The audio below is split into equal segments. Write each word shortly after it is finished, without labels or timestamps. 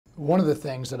one of the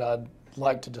things that I'd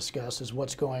like to discuss is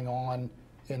what's going on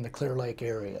in the Clear Lake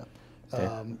area,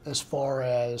 as far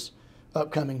as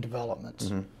upcoming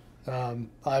developments. The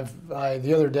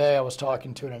other day I was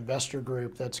talking to an investor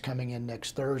group that's coming in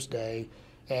next Thursday,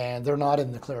 and they're not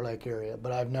in the Clear Lake area,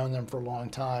 but I've known them for a long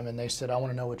time, and they said, I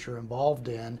want to know what you're involved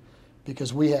in,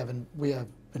 because we have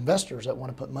investors that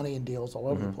want to put money in deals all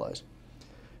over the place.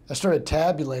 I started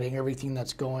tabulating everything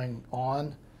that's going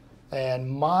on, and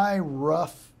my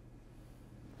rough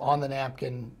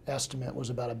on-the-napkin estimate was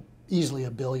about easily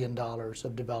 $1 billion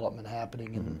of development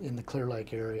happening in the Clear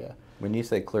Lake area. When you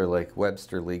say Clear Lake,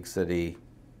 Webster, League City,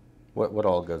 what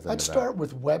all goes into that? I'd start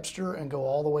with Webster and go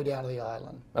all the way down to the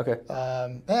island. Okay.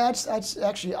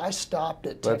 Actually, I stopped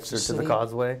at Texas City. Webster to the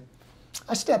Causeway?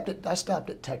 I stopped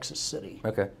at Texas City.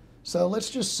 Okay. So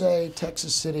let's just say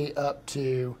Texas City up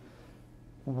to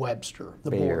Webster,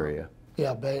 the Bay border. Area.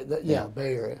 Yeah, Bay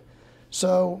Area.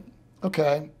 So,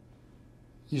 okay,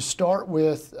 you start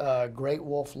with Great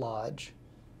Wolf Lodge.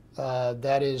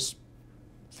 That is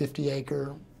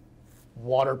 50-acre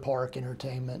water park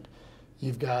entertainment.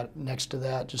 You've got next to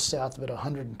that, just south of it,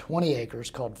 120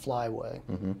 acres called Flyway.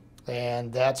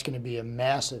 And that's going to be a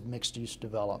massive mixed-use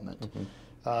development.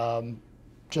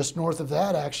 Just north of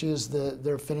that, actually, is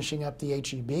they're finishing up the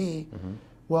HEB.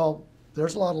 Well,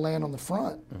 there's a lot of land on the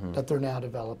front that they're now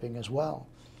developing as well.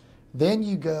 Then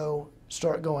you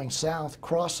start going south,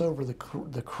 cross over the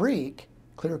creek,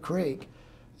 Clear Creek.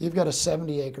 You've got a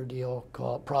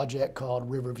 70-acre project called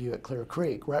Riverview at Clear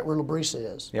Creek, right where La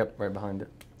Brisa is. Yep, right behind it.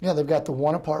 Yeah, they've got the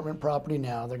one apartment property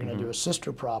now. They're going to do a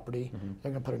sister property.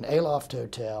 They're going to put an Aloft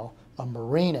hotel, a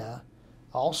marina,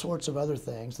 all sorts of other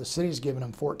things. The city's given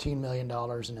them $14 million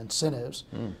in incentives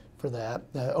for that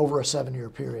over a 7-year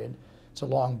period. It's a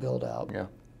long build out. Yeah.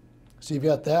 So you've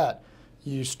got that.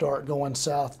 You start going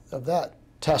south of that.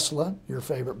 Tesla, your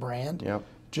favorite brand,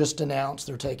 just announced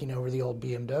they're taking over the old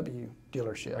BMW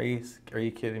dealership. Are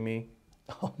you kidding me?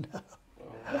 Oh no.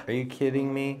 Are you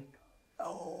kidding me?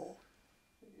 Oh.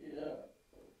 Yeah.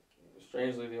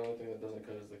 Strangely, the only thing that doesn't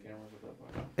cut is the cameras at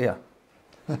that point. Yeah.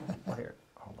 Well, here,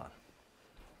 hold on.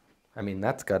 I mean,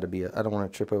 that's got to be I don't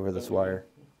want to trip over this wire.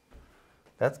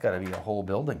 That's got to be a whole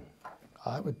building.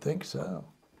 I would think so.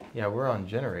 Yeah, we're on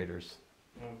generators.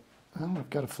 Oh, I've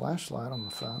got a flashlight on my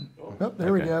phone. Oh,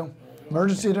 there we go.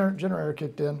 Emergency generator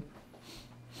kicked in.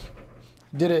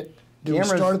 Do we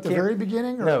start at the very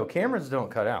beginning? Or? No, cameras don't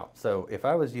cut out. So if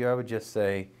I was you, I would just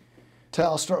say...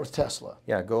 I'll start with Tesla.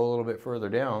 Yeah, go a little bit further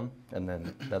down, and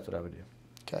then that's what I would do.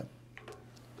 Okay.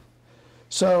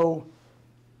 So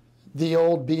the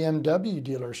old BMW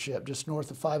dealership just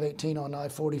north of 518 on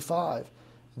I-45,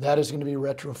 that is going to be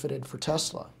retrofitted for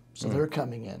Tesla. So they're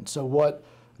coming in. So what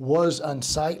was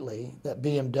unsightly, that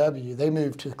BMW, they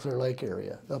moved to the Clear Lake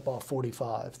area, up off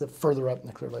 45, further up in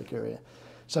the Clear Lake area.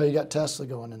 So you got Tesla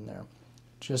going in there.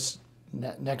 Just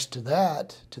next to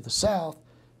that, to the south,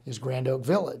 is Grand Oak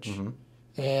Village.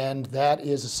 And that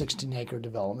is a 16-acre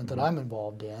development that I'm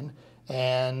involved in.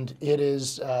 And it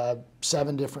is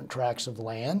 7 different tracts of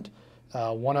land.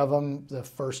 One of them, the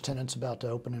first tenant's about to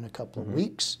open in a couple of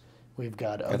weeks. We've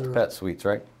got other... That's Pet Suites,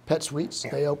 right? Pet Suites,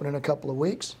 they open in a couple of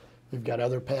weeks. We've got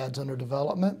other pads under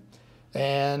development.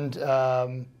 And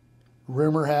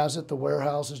rumor has it the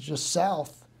warehouse is just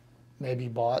south may be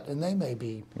bought, and they may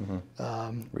be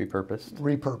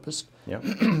repurposed. Yep.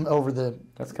 over the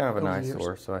That's kind of an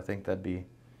eyesore, so I think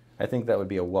that would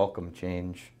be a welcome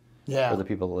change for the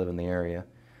people that live in the area.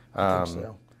 I think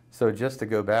so. So just to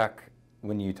go back,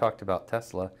 when you talked about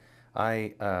Tesla,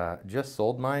 I just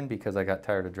sold mine because I got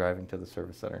tired of driving to the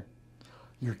service center.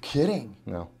 You're kidding?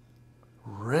 No.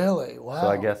 Really? Wow. So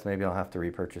I guess maybe I'll have to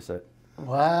repurchase it.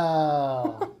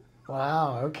 Wow.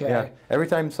 Wow, okay. Yeah. Every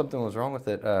time something was wrong with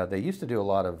it, they used to do a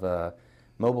lot of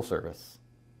mobile service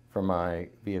for my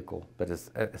vehicle. But as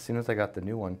soon as I got the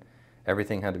new one,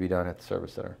 everything had to be done at the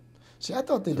service center. See, I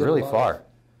thought they did really far.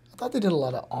 I thought they did a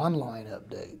lot of online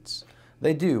updates.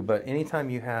 They do, but anytime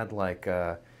you had like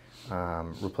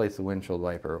replace the windshield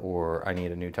wiper, or I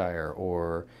need a new tire,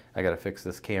 or I got to fix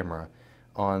this camera,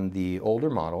 on the older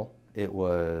model, it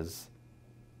was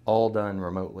all done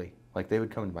remotely. Like they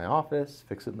would come to my office,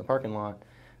 fix it in the parking lot,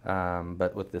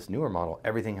 but with this newer model,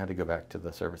 everything had to go back to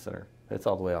the service center. It's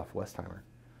all the way off Westheimer.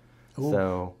 Ooh,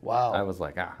 so wow. I was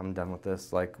like, I'm done with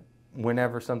this. Like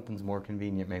whenever something's more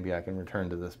convenient, maybe I can return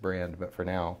to this brand, but for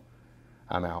now,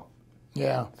 I'm out.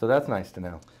 Yeah. So that's nice to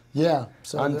know. Yeah.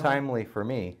 So untimely for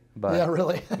me, but yeah,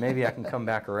 really. maybe I can come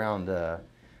back around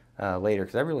later,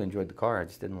 because I really enjoyed the car. I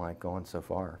just didn't like going so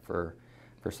far for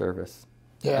service.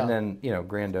 Yeah. And then,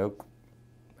 Grand Oak,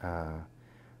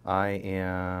 I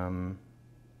am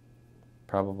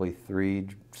probably 3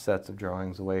 sets of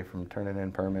drawings away from turning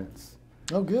in permits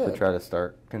Oh, good. to try to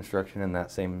start construction in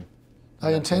that same.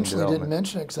 I intentionally didn't development.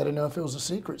 mention it because I didn't know if it was a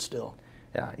secret still.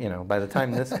 Yeah, you know, by the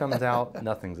time this comes out,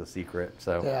 nothing's a secret.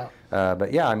 So, Yeah.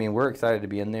 but yeah, I mean, we're excited to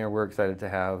be in there. We're excited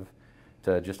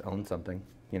to just own something.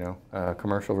 You know,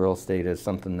 commercial real estate is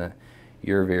something that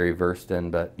you're very versed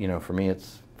in, but you know, for me,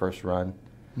 it's first run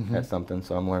at something.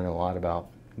 So I'm learning a lot about,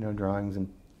 you know, drawings and.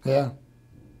 Yeah.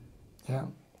 Yeah.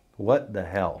 What the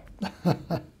hell?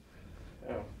 Yeah.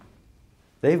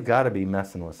 They've got to be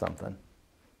messing with something.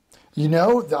 You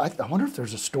know, I wonder if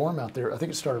there's a storm out there. I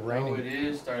think it started Oh, raining. it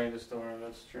is starting to storm.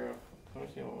 That's true. Let me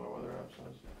see what my weather app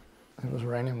says. It was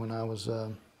raining when I was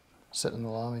sitting in the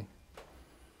lobby.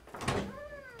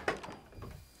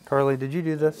 Carly, did you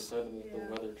do this? Decided that the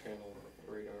Weather Channel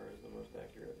radar is the most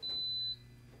accurate.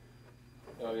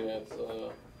 Oh yeah,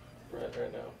 it's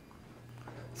right now.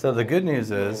 So the good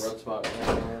news Red is spot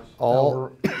cameras.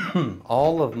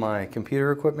 all of my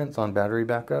computer equipment's on battery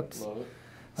backups. Love it.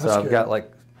 So That's I've good. got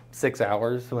like 6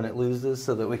 hours when it loses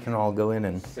so that we can all go in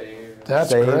and, Save. That's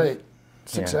Save. great.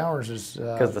 6 Yeah. hours is.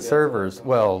 because the Yeah. servers,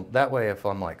 well, that way if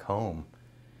I'm like home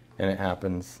and it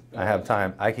happens, I have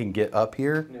time, I can get up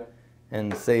here Yeah.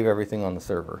 and save everything on the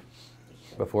server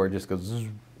before it just goes, zzz.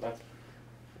 That's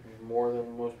more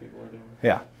than most people are doing.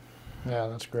 Yeah. Yeah,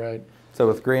 that's great. So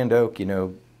with Grand Oak, you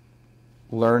know,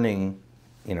 learning,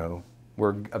 you know,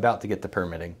 we're about to get to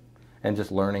permitting, and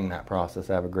just learning that process.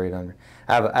 I have a great I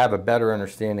have a better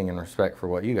understanding and respect for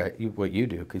what what you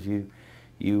do, because you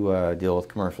deal with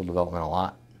commercial development a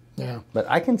lot. Yeah. But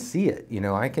I can see it. You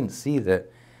know, I can see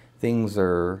that things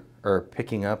are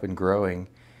picking up and growing.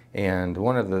 And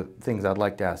one of the things I'd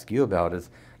like to ask you about is,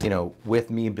 you know, with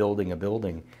me building a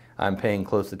building, I'm paying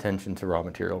close attention to raw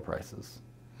material prices.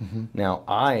 Now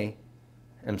I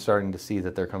am starting to see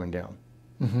that they're coming down.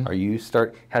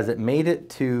 Has it made it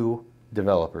to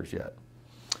developers yet?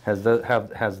 Has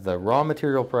the raw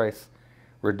material price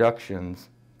reductions,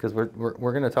 because we're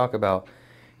going to talk about,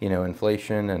 you know,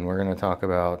 inflation, and we're going to talk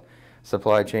about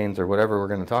supply chains, or whatever we're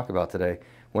going to talk about today.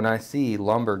 When I see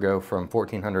lumber go from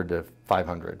 1,400 to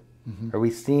 500, are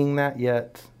we seeing that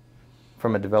yet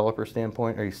from a developer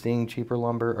standpoint? Are you seeing cheaper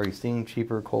lumber? Are you seeing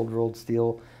cheaper cold rolled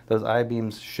steel? Those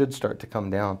I-beams should start to come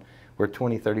down. We're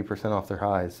 20-30% off their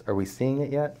highs. Are we seeing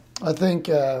it yet? I think,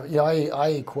 I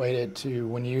equate it to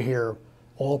when you hear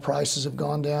oil prices have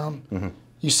gone down.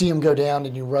 You see them go down,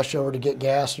 and you rush over to get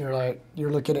gas, and you're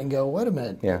looking at it and go, wait a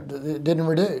minute, Yeah. it didn't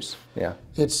reduce. Yeah.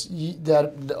 It's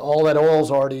that all that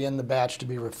oil's already in the batch to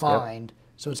be refined,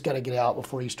 so it's got to get out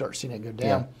before you start seeing it go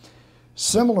down. Yeah.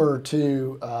 Similar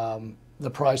to the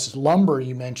prices, lumber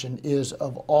you mentioned is,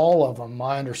 of all of them,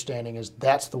 my understanding is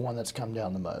that's the one that's come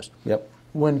down the most. Yep.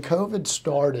 When COVID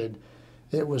started,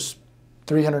 it was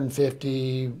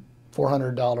 $350,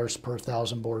 $400 per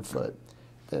 1,000 board foot.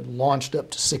 It launched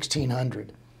up to $1,600,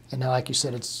 and now, like you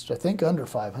said, it's I think under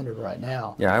 $500 right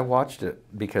now. Yeah, I watched it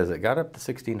because it got up to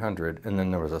 1,600, and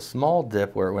then there was a small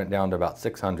dip where it went down to about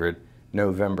 600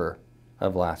 November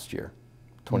of last year,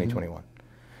 2021.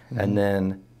 And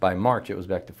then by March it was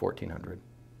back to 1,400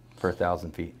 per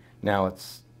 1,000 feet. Now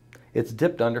it's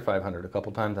dipped under 500 a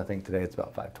couple times. I think today it's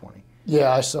about 520.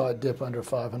 Yeah, I saw it dip under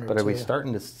 500. But are we too.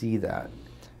 starting to see that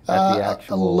at the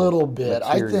actual a little bit.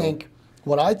 material? I think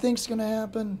what I think's going to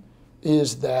happen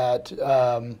is that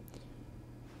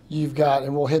you've got,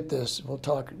 and we'll hit this. We'll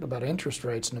talk about interest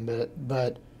rates in a bit.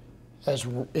 But as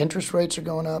interest rates are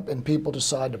going up and people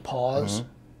decide to pause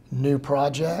new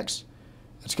projects,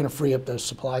 it's going to free up those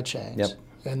supply chains. Yep.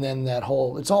 And then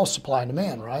it's all supply and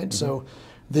demand, right? So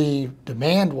the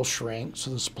demand will shrink, so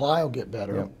the supply will get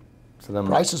better. Yep. So then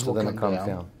Prices will it come comes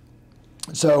down.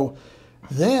 So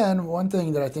then one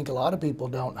thing that I think a lot of people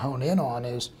don't hone in on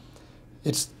is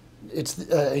it's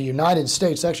a United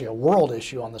States, actually a world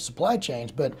issue on the supply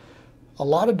chains, but a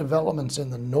lot of developments in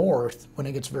the north, when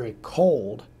it gets very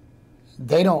cold,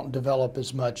 they don't develop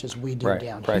as much as we do Right.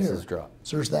 down Prices here. drop.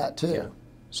 So there's that too. Yeah.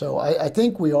 So I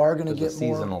think we are going to There's get a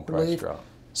more seasonal price relief. drop.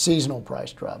 Seasonal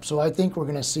price drop. So I think we're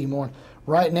going to see more.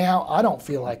 Right now, I don't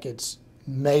feel like it's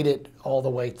made it all the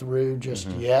way through just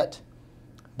yet,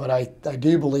 but I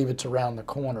do believe it's around the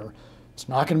corner. It's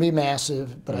not going to be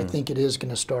massive, but I think it is going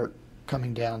to start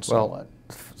coming down somewhat.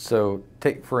 So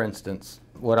take, for instance,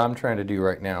 what I'm trying to do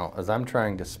right now is I'm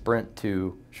trying to sprint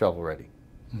to shovel ready.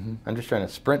 I'm just trying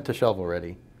to sprint to shovel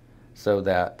ready so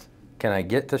that can I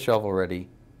get to shovel ready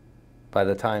by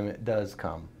the time it does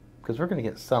come? Because we're going to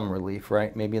get some relief,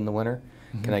 right? Maybe in the winter.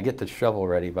 Can I get to shovel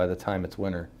ready by the time it's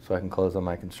winter so I can close on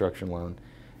my construction loan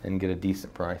and get a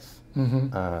decent price?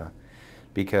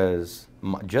 Because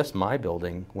just my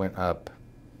building went up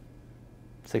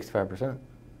 65%.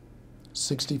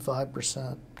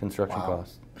 65%. Construction Wow.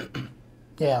 costs.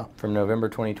 Yeah. From November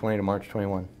 2020 to March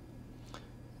 21.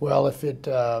 Well, if it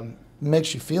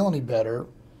makes you feel any better,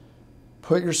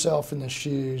 put yourself in the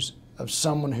shoes of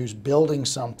someone who's building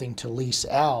something to lease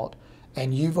out,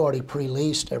 and you've already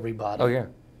pre-leased everybody. Oh, yeah.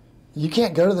 You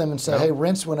can't go to them and say, No. hey,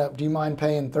 rents went up. Do you mind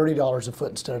paying $30 a foot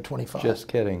instead of $25? Just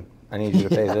kidding. I need you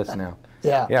to pay this now.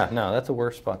 Yeah. Yeah, no, that's a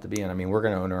worse spot to be in. I mean, we're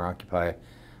going to own or occupy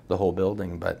the whole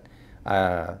building, but,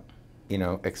 you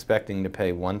know, expecting to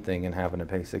pay one thing and having to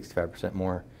pay 65%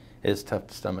 more is tough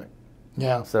to stomach.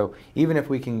 Yeah. So even if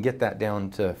we can get that down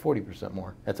to 40%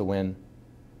 more, that's a win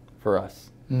for us.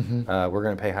 Mm-hmm. We're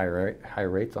going to pay higher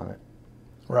rates on it.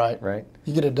 Right. Right.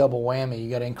 You get a double whammy. You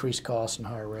got increased costs and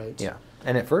higher rates. Yeah.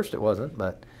 And at first it wasn't,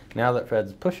 but now that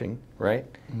Fed's pushing, right?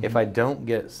 Mm-hmm. If I don't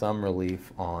get some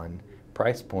relief on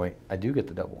price point, I do get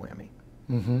the double whammy.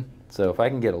 Mm-hmm. So if I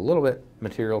can get a little bit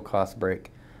material cost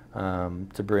break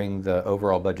to bring the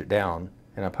overall budget down,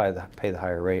 and I pay the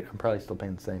higher rate, I'm probably still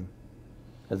paying the same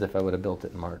as if I would have built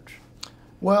it in March.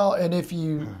 Well, and if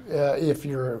you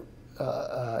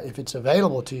if it's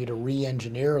available to you to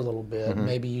re-engineer a little bit, Mm-hmm.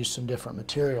 maybe use some different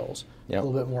materials, Yep. a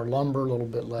little bit more lumber, a little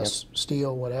bit less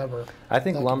steel, whatever. I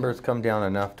think That can lumber's come down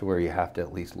enough to where you have to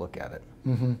at least look at it.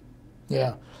 Mm-hmm.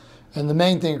 Yeah, and the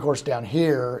main thing, of course, down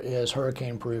here is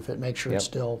hurricane-proof it. Make sure it's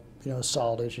Yep. still as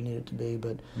solid as you need it to be.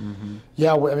 But Mm-hmm.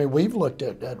 yeah, I mean, we've looked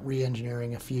at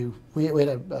re-engineering a few. We had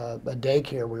a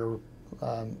daycare we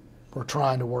were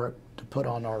trying to work to put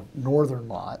on our northern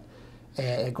lot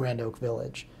at Grand Oak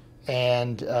Village,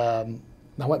 and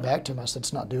I went back to him. I said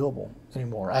it's not doable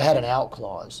anymore. I had an out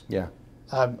clause. Yeah.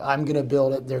 I'm going to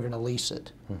build it. They're going to lease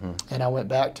it. Mm-hmm. And I went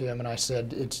back to him and I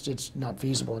said it's not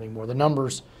feasible anymore. The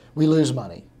numbers, we lose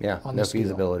money. Yeah. On No this deal.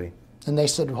 feasibility. And they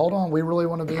said, hold on, we really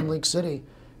want to be in League City.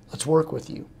 Let's work with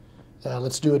you.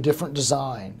 Let's do a different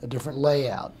design, a different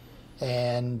layout,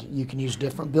 and you can use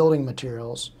different building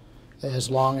materials as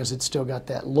long as it's still got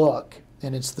that look.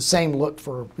 And it's the same look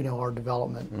for our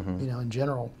development, Mm-hmm. in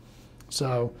general.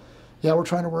 So, yeah, we're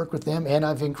trying to work with them, and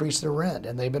I've increased their rent,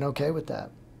 and they've been okay with that,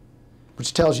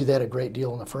 which tells you they had a great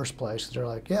deal in the first place. 'Cause they're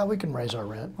like, yeah, we can raise our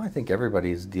rent. Well, I think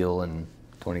everybody's deal in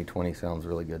 2020 sounds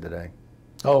really good today,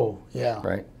 Oh, yeah.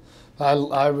 right?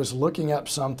 I was looking up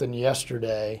something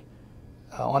yesterday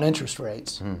on interest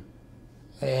rates,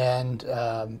 and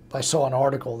I saw an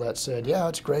article that said, yeah,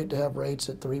 it's great to have rates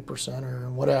at 3% or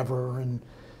whatever, and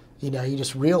you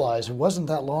just realize it wasn't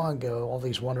that long ago all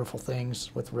these wonderful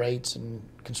things with rates and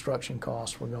construction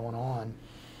costs were going on.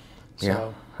 So,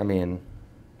 Yeah. I mean,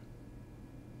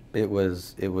 it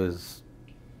was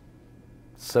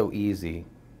so easy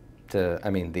to. I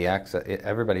mean, the access.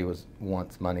 Everybody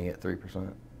wants money at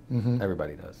 3%. mhm.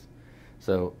 Everybody does.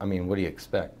 So, I mean, what do you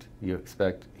expect? You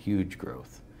expect huge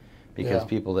growth because Yeah.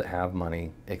 people that have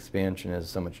money, expansion is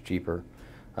so much cheaper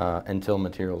until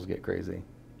materials get crazy.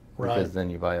 Right. Because then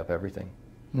you buy up everything.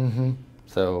 Mhm.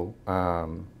 So,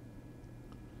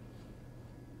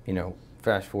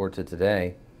 fast forward to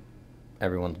today,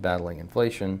 everyone's battling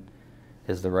inflation.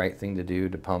 Is the right thing to do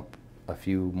to pump a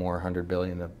few more $100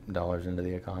 billion into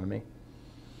the economy?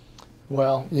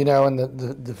 Well, and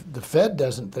the Fed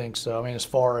doesn't think so. I mean, as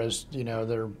far as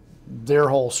their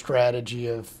whole strategy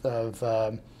of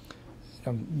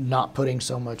not putting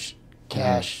so much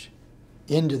cash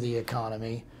into the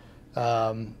economy,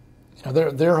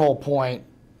 their whole point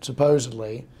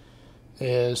supposedly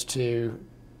is to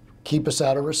keep us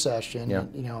out of recession, Yeah.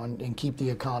 and keep the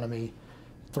economy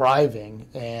thriving,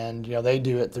 and they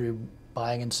do it through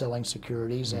buying and selling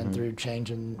securities and through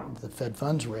changing the Fed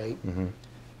funds rate. Mm-hmm.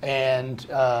 And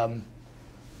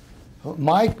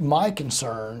my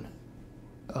concern,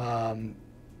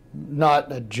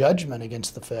 not a judgment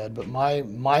against the Fed, but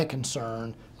my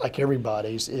concern, like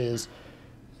everybody's, is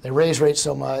they raise rates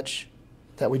so much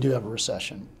that we do have a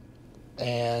recession.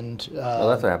 And Well,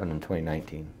 that's what happened in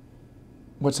 2019.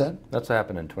 what's that? That's what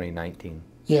happened in 2019.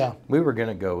 Yeah. We were going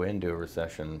to go into a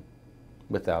recession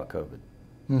without COVID.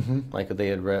 Mm-hmm. Like they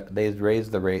had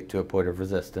raised the rate to a point of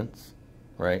resistance,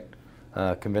 right?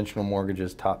 Conventional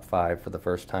mortgages top 5 for the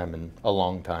first time in a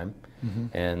long time,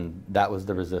 and that was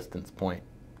the resistance point.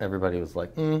 Everybody was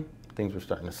like, things were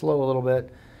starting to slow a little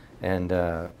bit, and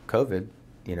COVID,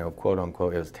 quote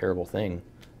unquote, it was a terrible thing,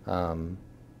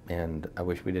 and I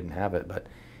wish we didn't have it, but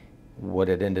what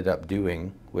it ended up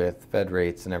doing with Fed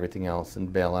rates and everything else and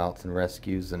bailouts and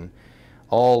rescues and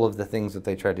all of the things that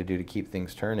they tried to do to keep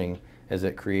things turning is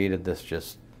it created this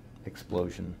just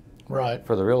explosion. Right.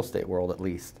 For the real estate world, at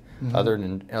least. Other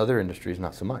industries,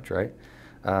 not so much, right?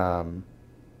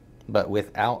 But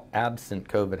absent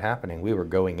COVID happening, we were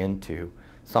going into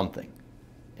something.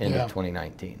 end of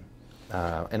 2019.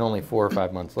 And only 4 or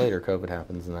 5 months later, COVID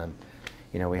happens, and then,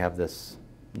 you know, we have this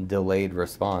delayed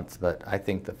response. But I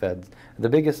think the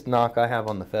biggest knock I have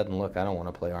on the Fed, and look, I don't want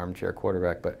to play armchair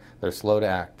quarterback, but they're slow to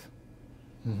act.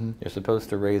 You're supposed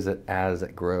to raise it as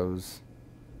it grows.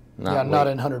 Not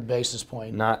in 100 basis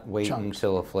point Not wait chunks.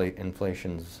 until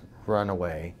inflation's run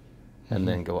away and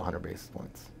then go 100 basis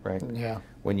points, right? Yeah.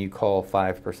 When you call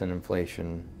 5%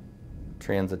 inflation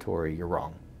transitory, you're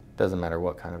wrong. Doesn't matter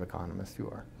what kind of economist you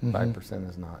are. 5%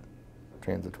 is not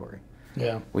transitory.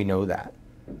 Yeah. We know that.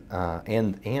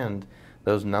 And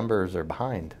those numbers are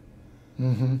behind.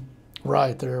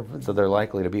 Right. So they're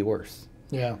likely to be worse.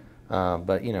 Yeah.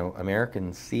 But, you know,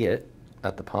 Americans see it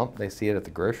at the pump. They see it at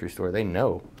the grocery store. They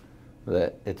know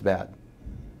that it's bad,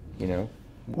 you know?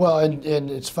 Well, and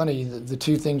it's funny, the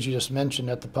two things you just mentioned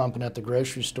at the pump and at the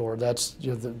grocery store, that's,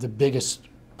 you know, the biggest,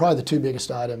 probably the two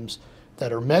biggest items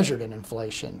that are measured in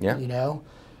inflation, you know?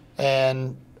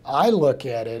 And I look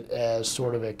at it as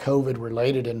sort of a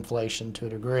COVID-related inflation to a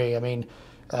degree. I mean,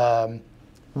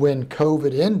 when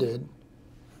COVID ended,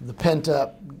 the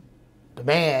pent-up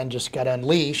demand just got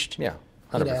unleashed. Yeah,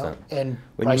 100%. You know, and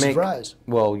When prices rise.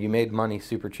 Well, you made money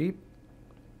super cheap,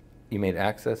 you made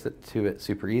access to it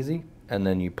super easy, and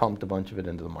then you pumped a bunch of it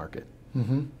into the market.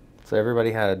 So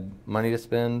everybody had money to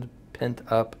spend, pent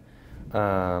up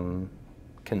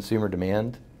consumer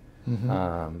demand.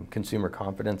 Consumer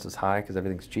confidence is high because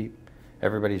everything's cheap.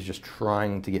 Everybody's just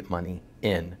trying to get money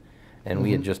in. And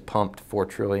we had just pumped $4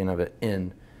 trillion of it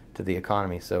in to the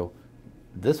economy. So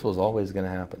this was always going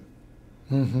to happen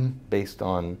based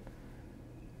on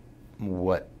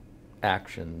what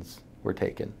actions were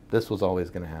taken. This was always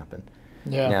going to happen.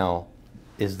 Yeah. Now,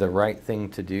 is the right thing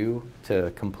to do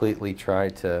to completely try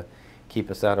to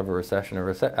keep us out of a recession?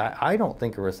 I don't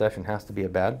think a recession has to be a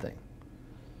bad thing.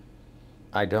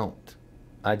 I don't.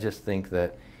 I just think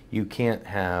that you can't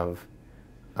have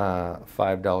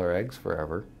 $5 eggs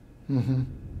forever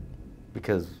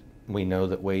because we know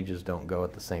that wages don't go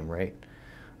at the same rate.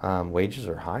 Wages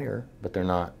are higher, but they're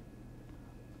not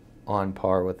on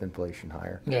par with inflation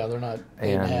higher. Yeah, they're not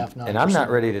 8.5%, 9%. And I'm not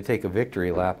ready to take a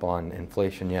victory lap on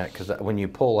inflation yet, because when you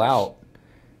pull out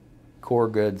core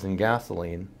goods and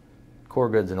gasoline, core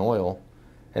goods and oil,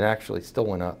 it actually still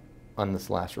went up on this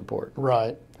last report.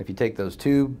 Right. If you take those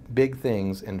two big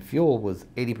things, and fuel was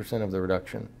 80% of the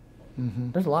reduction,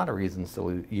 there's a lot of reasons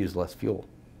to use less fuel,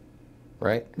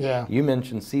 right? Yeah. You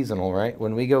mentioned seasonal, right?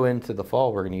 When we go into the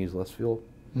fall, we're going to use less fuel.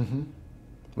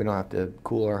 We don't have to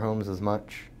cool our homes as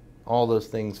much. All those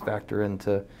things factor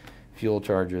into fuel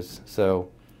charges. So,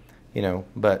 you know,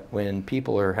 but when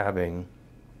people are having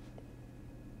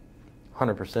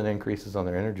 100% increases on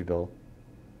their energy bill,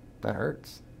 that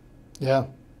hurts. Yeah.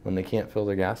 When they can't fill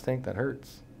their gas tank, that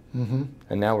hurts. And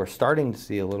now we're starting to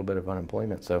see a little bit of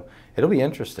unemployment. So it'll be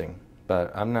interesting.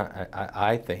 But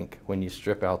I think when you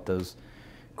strip out those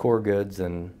core goods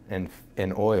and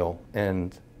oil,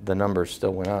 and the numbers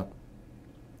still went up,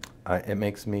 it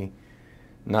makes me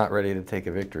not ready to take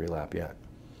a victory lap yet.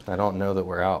 I don't know that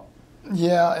we're out.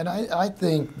 Yeah, and I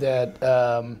think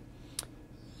that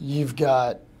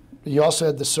you also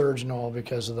had the surge in oil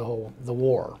because of the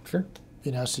war. Sure.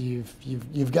 You know, so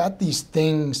you've got these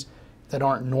things that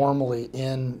aren't normally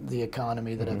in the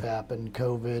economy that have happened,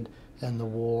 COVID and the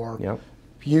war. Yep.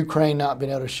 Ukraine not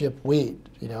being able to ship wheat.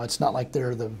 You know, it's not like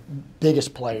they're the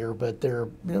biggest player, but they're,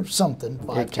 you know, something.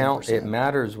 5-10%. It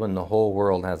matters when the whole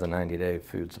world has a 90-day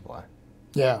food supply.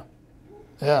 Yeah,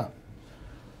 yeah.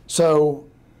 So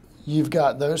you've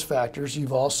got those factors.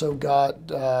 You've also got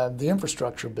the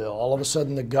infrastructure bill. All of a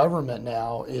sudden, the government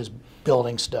now is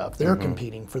building stuff. They're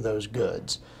competing for those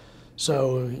goods.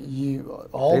 So they've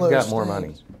got more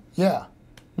money. Yeah,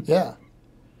 yeah.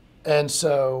 And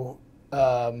so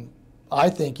I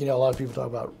think, you know, a lot of people talk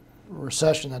about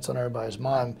recession. That's on everybody's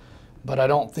mind. But I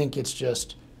don't think it's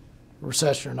just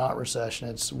recession or not recession.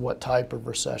 It's what type of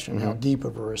recession, how deep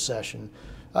of a recession.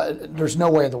 There's no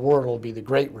way in the world it'll be the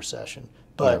Great Recession,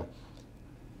 but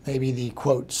maybe the,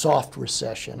 quote, soft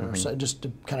recession, or so. It just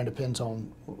kind of depends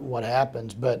on what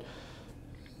happens. But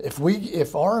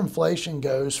if our inflation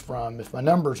goes from, if my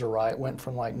numbers are right, went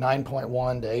from like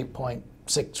 9.1 to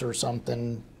 8.6 or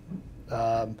something,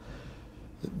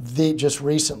 just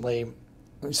recently,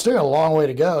 we still got a long way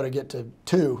to go to get to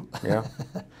 2. Yeah.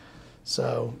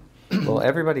 So. Well,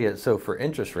 so for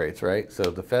interest rates, right? So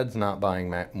the Fed's not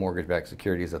buying mortgage-backed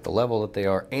securities at the level that they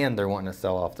are, and they're wanting to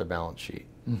sell off their balance sheet,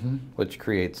 which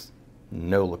creates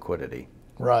no liquidity,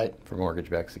 right, for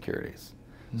mortgage-backed securities.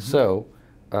 So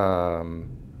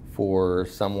for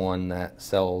someone that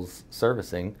sells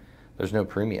servicing, there's no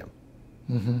premium,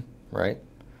 right?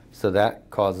 So that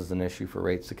causes an issue for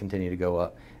rates to continue to go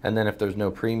up. And then if there's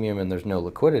no premium and there's no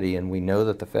liquidity, and we know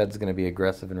that the Fed's going to be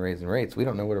aggressive in raising rates, we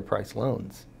don't know where to price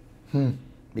loans.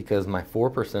 Because my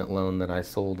 4% loan that I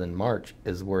sold in March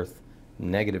is worth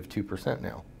negative 2%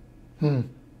 now. I'm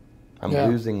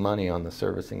losing money on the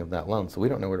servicing of that loan, so we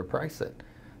don't know where to price it.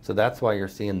 So that's why you're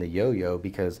seeing the yo-yo,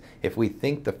 because if we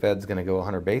think the Fed's going to go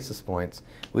 100 basis points,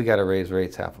 we got to raise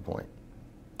rates half a point.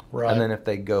 Right. And then if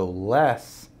they go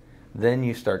less, then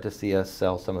you start to see us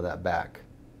sell some of that back.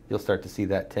 You'll start to see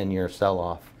that 10-year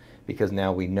sell-off, because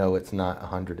now we know it's not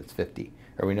 100, it's 50.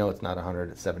 Or we know it's not 100,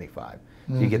 it's 75.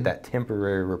 So you get that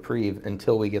temporary reprieve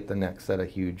until we get the next set of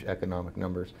huge economic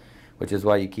numbers, which is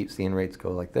why you keep seeing rates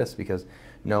go like this, because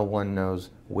no one knows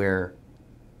where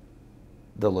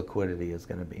the liquidity is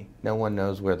going to be. No one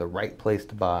knows where the right place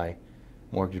to buy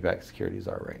mortgage-backed securities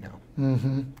are right now.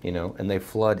 You know, and they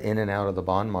flood in and out of the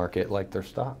bond market like they're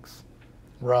stocks.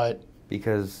 Right.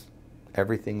 Because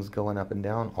everything's going up and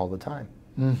down all the time.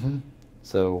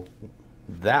 So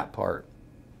that part,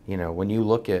 you know, when you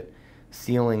look at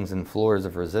ceilings and floors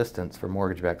of resistance for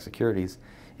mortgage-backed securities,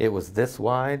 it was this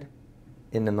wide,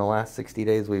 and in the last 60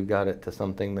 days we've got it to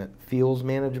something that feels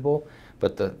manageable,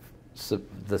 but the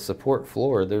support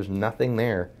floor, there's nothing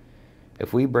there.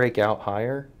 If we break out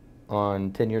higher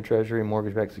on 10-year Treasury and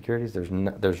mortgage-backed securities,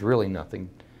 there's really nothing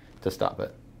to stop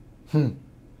it.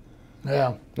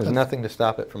 Yeah. There's nothing to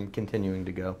stop it from continuing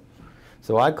to go.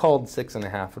 So I called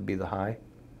 6.5 would be the high.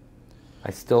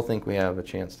 I still think we have a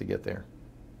chance to get there.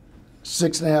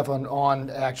 6.5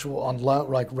 on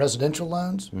loan, like residential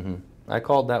loans. I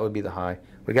called that would be the high.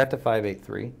 We got to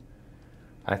 5.83.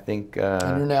 I think.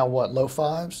 And you're now what, low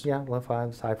fives? Yeah, low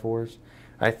fives, high fours.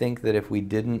 I think that if we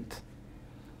didn't,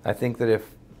 I think that if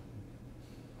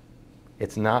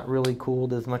it's not really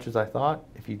cooled as much as I thought,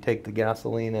 if you take the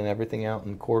gasoline and everything out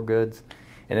and core goods,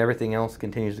 and everything else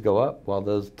continues to go up while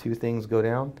those two things go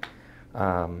down,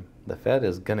 the Fed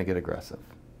is going to get aggressive.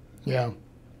 Yeah.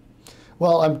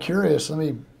 Well, I'm curious. Let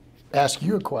me ask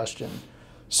you a question.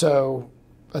 So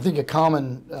I think a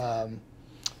common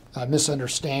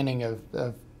misunderstanding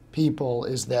of people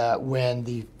is that when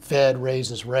the Fed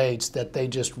raises rates, that they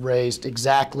just raised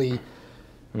exactly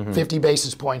 50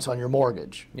 basis points on your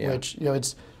mortgage, which, you know,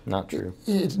 it's not true.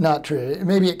 It's not true.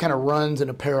 Maybe it kind of runs in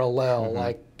a parallel,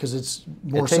 like, because it's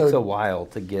more so. It takes a while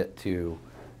to get to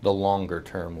the longer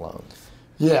term loans.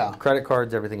 Yeah. Credit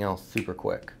cards, everything else, super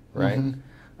quick, right?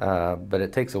 But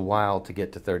it takes a while to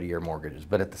get to 30-year mortgages.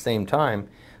 But at the same time,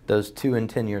 those 2- and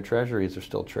 10-year treasuries are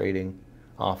still trading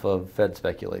off of Fed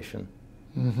speculation.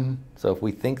 So if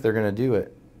we think they're going to do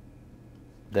it,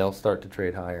 they'll start to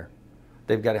trade higher.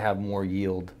 They've got to have more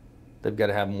yield. They've got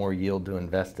to have more yield to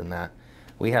invest in that.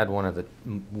 We had one of the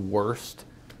worst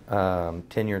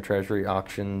 10-year treasury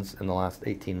auctions in the last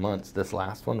 18 months. This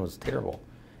last one was terrible.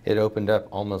 It opened up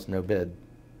almost no bid.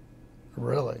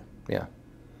 Really? Yeah.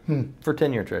 For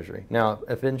 10-year treasury. Now,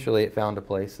 eventually it found a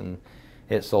place and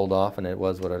it sold off, and it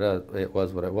was what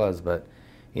it was. But,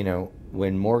 you know,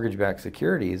 when mortgage-backed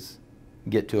securities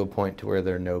get to a point to where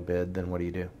they're no bid, then what do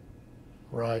you do?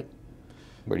 Right.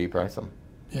 Where do you price them?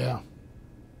 Yeah.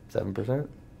 7%?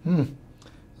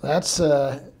 That's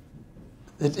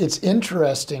it's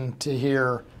interesting to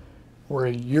hear where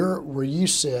you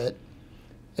sit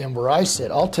and where I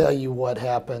sit. I'll tell you what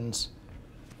happens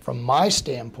from my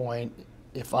standpoint.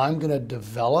 If I'm going to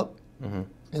develop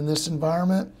in this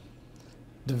environment,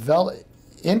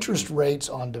 interest rates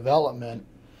on development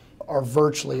are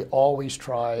virtually always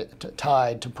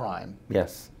tied to prime.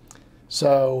 Yes.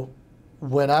 So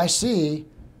when I see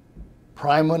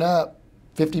prime went up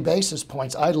 50 basis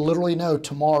points, I literally know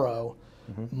tomorrow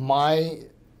my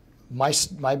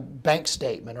bank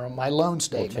statement or my loan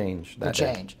statement will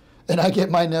change. And I get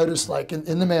my notice like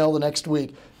in the mail the next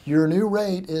week. Your new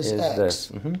rate is X.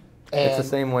 This. It's the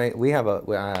same way. We have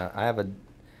I have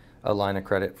a line of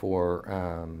credit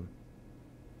for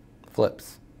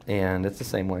flips, and it's the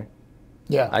same way.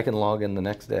 Yeah. I can log in the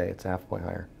next day. It's a half point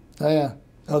higher. Oh yeah.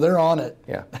 Oh, they're on it.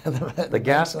 Yeah. The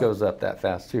gas goes up that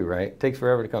fast too, right? It takes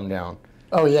forever to come down.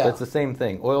 Oh yeah. But it's the same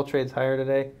thing. Oil trades higher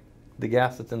today. The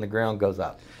gas that's in the ground goes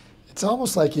up. It's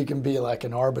almost like you can be like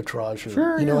an arbitrager,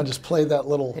 sure, you know, and just play that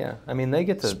little I mean, they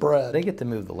get to spread. They get to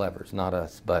move the levers, not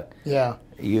us. But yeah,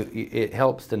 it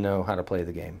helps to know how to play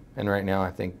the game. And right now,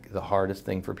 I think the hardest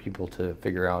thing for people to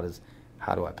figure out is,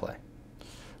 how do I play?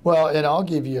 Well, and I'll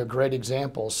give you a great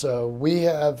example. So we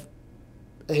have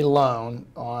a loan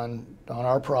on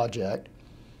our project,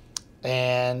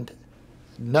 and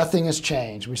nothing has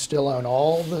changed. We still own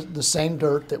all the same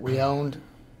dirt that we owned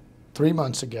 3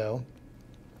 months ago.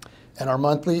 And our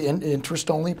monthly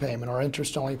interest-only payment,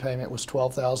 was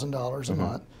 $12,000 a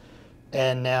month.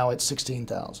 and now it's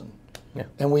 16,000. Yeah.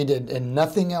 And and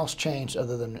nothing else changed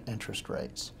other than interest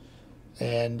rates.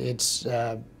 And it's,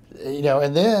 you know,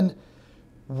 and then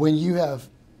when you have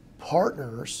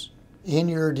partners in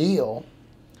your deal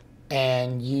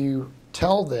and you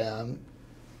tell them,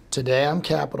 today I'm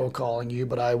capital calling you,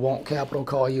 but I won't capital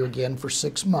call you again for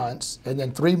 6 months. And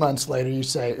then 3 months later you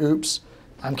say, oops,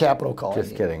 I'm capital calling you.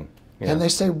 Just kidding. Yeah. And they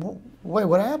say, wait,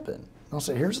 what happened? I'll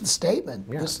say, here's the statement.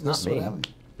 Yeah, this not is me. what happened.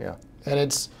 Yeah. And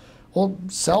it's, well,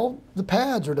 sell the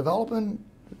pads or develop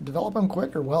them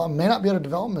quicker. Well, I may not be able to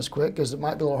develop them as quick because it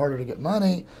might be a little harder to get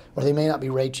money, or they may not be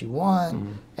rates you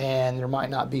want, and there might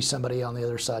not be somebody on the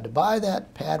other side to buy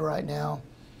that pad right now.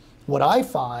 What I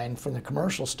find from the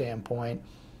commercial standpoint,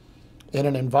 in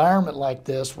an environment like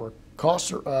this where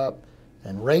costs are up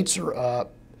and rates are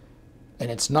up, and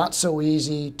it's not so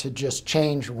easy to just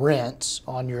change rents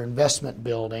on your investment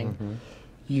building,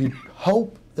 you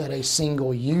hope that a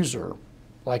single user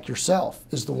like yourself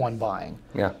is the one buying.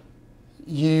 Yeah.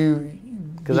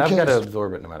 Because I've got to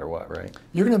absorb it no matter what, right?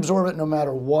 You're going to absorb it no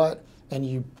matter what, and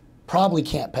you probably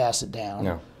can't pass it down.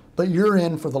 No. But you're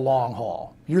in for the long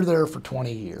haul. You're there for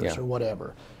 20 years or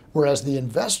whatever. Whereas the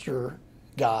investor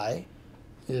guy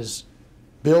is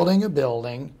building a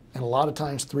building, and a lot of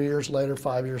times 3 years later,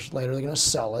 5 years later, they're going to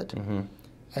sell it,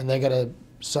 and they got to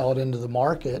sell it into the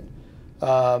market.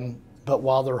 But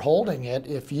while they're holding it,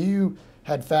 if you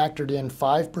had factored in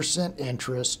 5%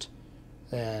 interest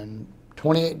and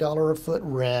 $28 a foot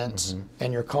rents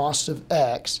and your cost of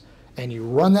X, and you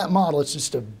run that model, it's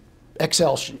just a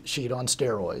Excel sheet on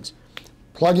steroids.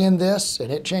 Plug in this,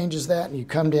 and it changes that, and you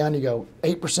come down, you go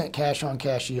 8% cash on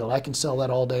cash yield. I can sell that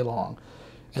all day long.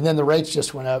 And then the rates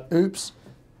just went up. Oops,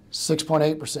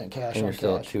 6.8% cash And on you're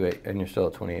still cash. and you're still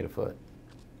at 28 a foot.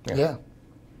 Yeah.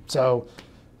 So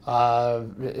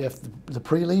if the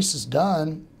pre-lease is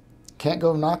done, can't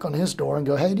go knock on his door and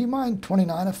go, hey, do you mind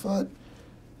 29 a foot?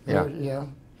 Yeah.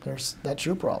 That's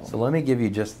your problem. So let me give you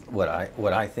just what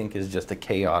I think is just a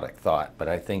chaotic thought, but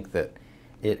I think that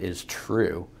it is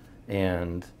true.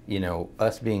 And, you know,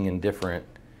 us being in different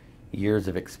years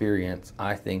of experience,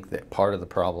 I think that part of the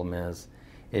problem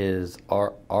is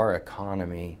our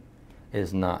economy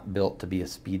is not built to be a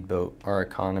speedboat. Our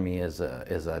economy is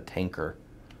a tanker.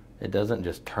 It doesn't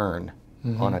just turn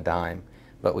on a dime,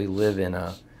 but we live in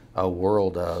a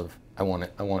world of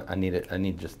I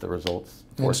need just the results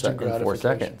in 4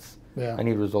 seconds. Yeah. I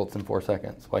need results in 4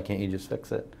 seconds. Why can't you just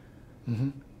fix it?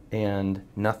 And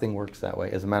nothing works that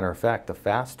way. As a matter of fact, the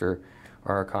faster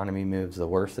our economy moves, the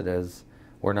worse it is.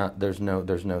 There's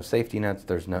no safety nets.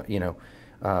 There's no,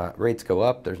 rates go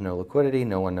up. There's no liquidity.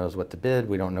 No one knows what to bid.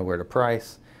 We don't know where to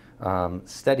price.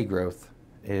 Steady growth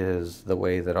is the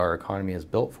way that our economy is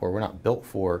built for. We're not built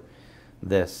for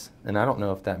this. And I don't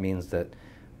know if that means that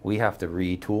we have to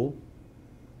retool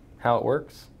how it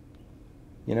works,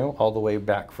 all the way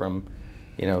back from,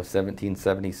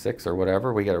 1776 or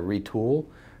whatever. We got to retool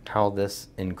how this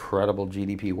incredible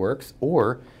GDP works,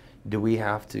 or do we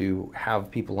have to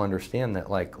have people understand that,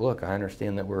 like, look, I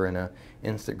understand that we're in a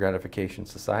instant gratification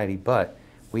society, but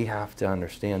we have to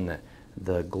understand that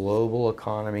the global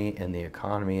economy and the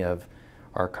economy of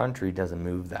our country doesn't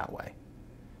move that way.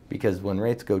 Because when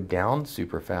rates go down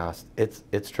super fast,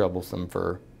 it's troublesome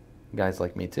for guys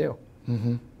like me too.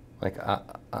 Like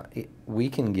we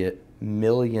can get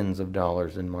millions of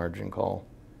dollars in margin call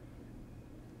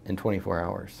in 24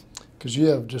 hours. Because you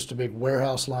have just a big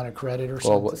warehouse line of credit or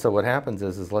something? Well, so what happens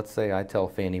is let's say I tell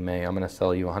Fannie Mae I'm going to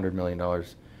sell you $100 million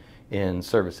in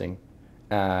servicing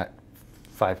at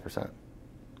 5%,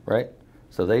 right?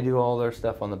 So they do all their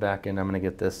stuff on the back end. I'm going to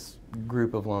get this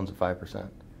group of loans at 5%.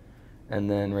 And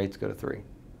then rates go to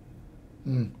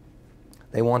 3%.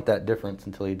 They want that difference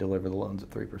until you deliver the loans at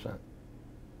 3%.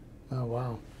 Oh,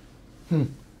 wow.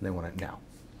 They want it now.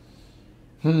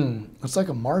 It's like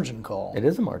a margin call. It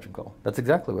is a margin call. That's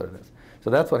exactly what it is. So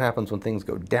that's what happens when things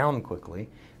go down quickly,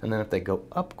 and then if they go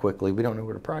up quickly, we don't know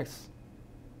where to price.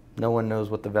 No one knows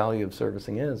what the value of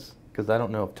servicing is, because I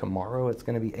don't know if tomorrow it's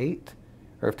going to be 8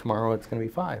 or if tomorrow it's going to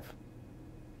be 5.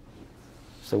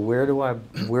 So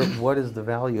what is the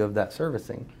value of that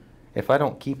servicing? If I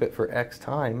don't keep it for X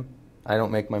time, I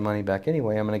don't make my money back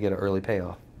anyway. I'm going to get an early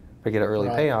payoff. If I get an early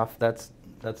payoff, that's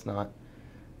not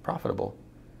profitable.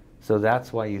 So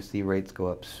that's why you see rates go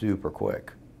up super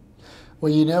quick.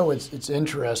 Well, it's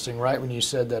interesting, right, when you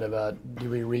said that about do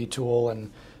we retool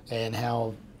and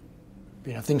how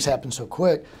things happen so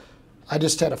quick. I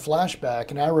just had a flashback,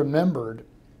 and I remembered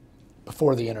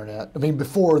before the internet. I mean,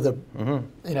 before the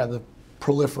the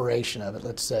proliferation of it.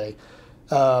 Let's say,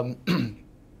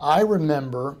 I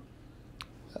remember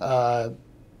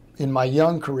in my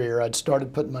young career, I'd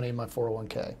started putting money in my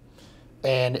 401k.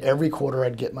 And every quarter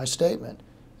I'd get my statement.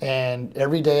 And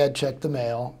every day I'd check the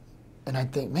mail, and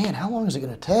I'd think, man, how long is it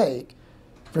going to take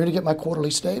for me to get my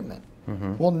quarterly statement?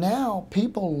 Well, now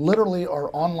people literally are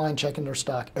online checking their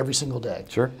stock every single day.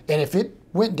 Sure. And if it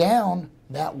went down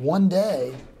that one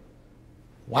day,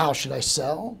 wow, should I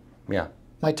sell? Yeah.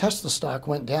 My Tesla stock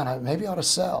went down. Maybe I ought to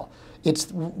sell.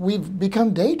 We've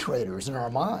become day traders in our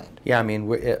mind. Yeah, I mean,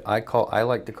 I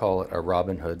like to call it a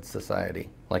Robin Hood society.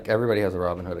 Like everybody has a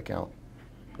Robin Hood account.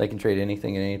 They can trade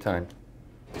anything at any time.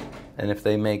 And if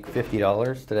they make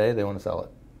 $50 today, they want to sell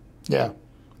it. Yeah.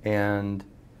 And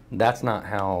that's not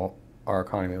how our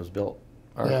economy was built.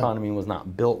 Our economy was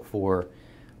not built for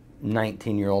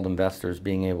 19-year-old investors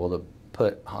being able to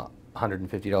put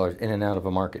 $150 in and out of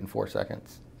a market in 4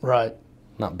 seconds. Right.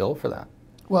 Not built for that.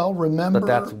 Well, remember... But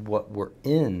that's what we're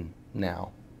in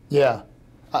now. Yeah.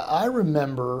 I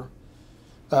remember,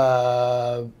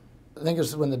 I think it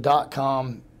was when the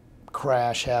dot-com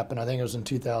crash happened. I think it was in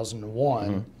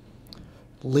 2001.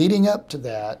 Leading up to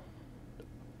that,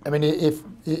 I mean,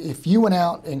 if you went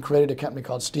out and created a company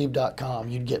called Steve.com,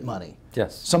 you'd get money.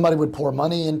 Yes. Somebody would pour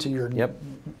money into your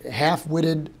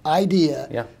half-witted idea.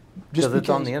 Yeah. Just because it's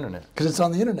on the internet. Because it's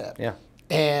on the internet. Yeah.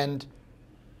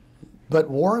 But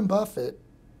Warren Buffett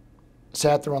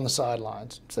sat there on the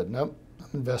sidelines, said, nope, I'm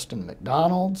investing in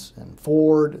McDonald's and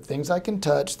Ford, things I can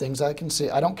touch, things I can see.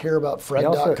 I don't care about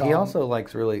Fred.com. He also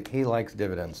likes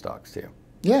dividend stocks too.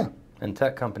 Yeah. And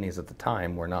tech companies at the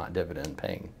time were not dividend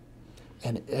paying.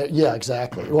 And yeah,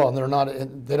 exactly. Well,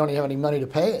 and they don't even have any money to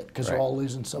pay it because they're all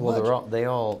losing so much. Well,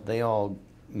 they all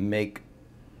make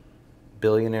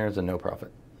billionaires and no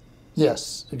profit.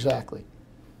 Yes, exactly.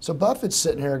 So Buffett's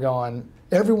sitting here going,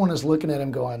 everyone is looking at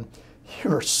him going,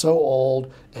 you're so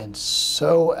old and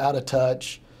so out of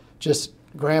touch. Just,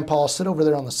 Grandpa, sit over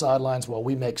there on the sidelines while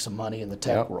we make some money in the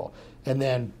tech world. And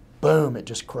then, boom, it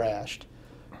just crashed.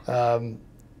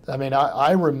 I mean,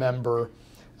 I remember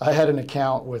I had an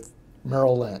account with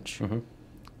Merrill Lynch.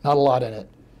 Not a lot in it.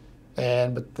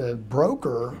 But the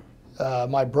broker,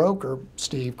 my broker,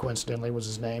 Steve, coincidentally was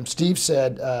his name, Steve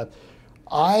said,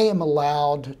 I am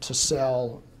allowed to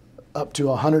sell up to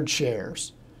 100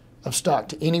 shares of stock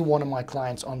to any one of my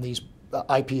clients on these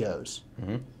IPOs.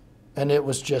 And it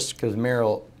was just... Because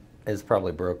Merrill is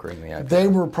probably brokering the IPO. They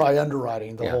were probably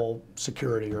underwriting the whole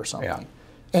security or something. Yeah.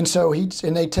 And so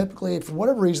they typically, for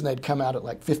whatever reason, they'd come out at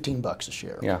like $15 a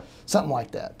share. Yeah. Something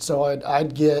like that. So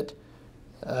I'd get,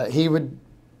 I'd pay him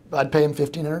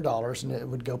 $1,500 and it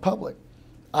would go public.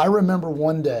 I remember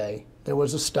one day there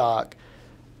was a stock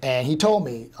and he told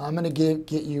me, I'm going to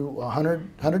get you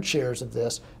 100 shares of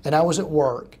this. And I was at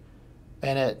work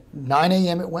and at 9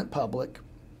 a.m. it went public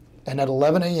and at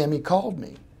 11 a.m. he called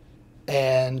me.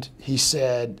 And he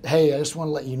said, hey, I just want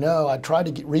to let you know, I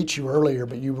tried to reach you earlier,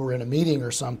 but you were in a meeting or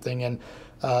something, and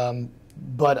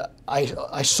but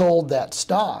I sold that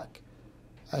stock.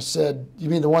 I said, you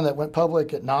mean the one that went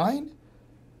public at 9?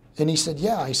 And he said,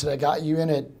 yeah. He said, I got you in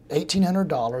at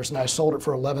 $1,800, and I sold it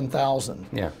for $11,000.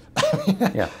 Yeah.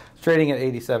 Yeah. It's trading at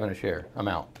 87 a share. I'm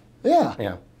out. Yeah.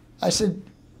 Yeah. I said,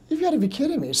 you've got to be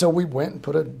kidding me. So we went and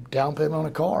put a down payment on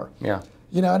a car. Yeah.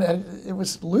 You know, and it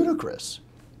was ludicrous.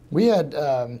 We had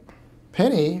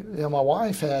Penny, my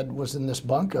wife was in this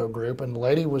bunco group, and the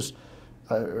lady was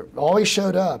always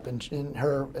showed up, and she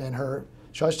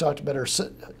always talked about her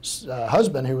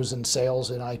husband who was in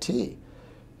sales in IT.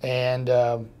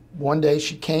 And one day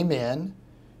she came in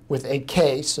with a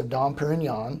case of Dom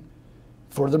Perignon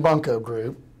for the bunco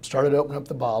group, started opening up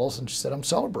the bottles, and she said, I'm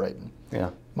celebrating.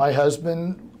 Yeah. My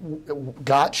husband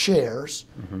got shares,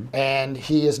 and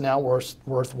he is now worth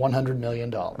 $100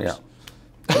 million. Yeah.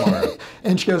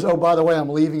 And she goes, oh, by the way, I'm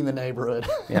leaving the neighborhood.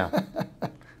 Yeah.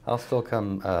 I'll still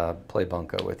come play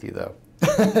bunco with you, though.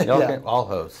 I'll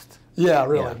host. Yeah,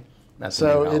 really. Yeah, that's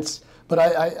so but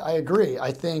I agree.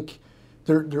 I think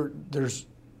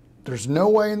there's no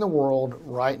way in the world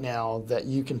right now that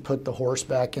you can put the horse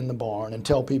back in the barn and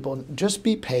tell people, just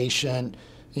be patient,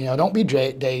 don't be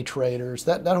day traders.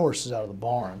 That horse is out of the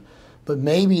barn. But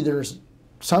maybe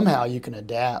somehow you can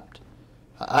adapt.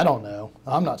 I don't know.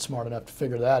 I'm not smart enough to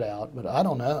figure that out, but I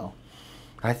don't know.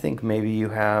 I think maybe you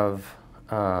have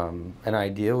an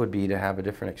idea would be to have a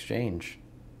different exchange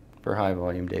for high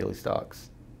volume daily stocks.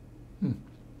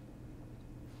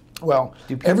 Well,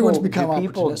 everyone's become opportunistic. Do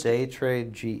people day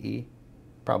trade GE?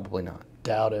 Probably not.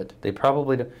 Doubt it. They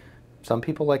probably do. Some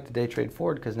people like to day trade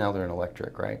Ford because now they're in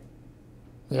electric, right?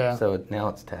 Yeah. So now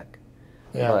it's tech.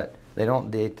 Yeah. But they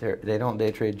don't day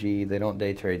trade GE. They don't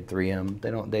day trade 3M. They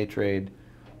don't day trade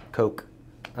Coke.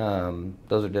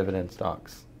 Those are dividend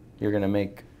stocks. You're going to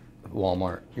make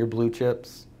Walmart. Your blue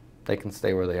chips, they can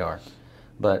stay where they are.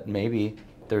 But maybe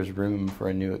there's room for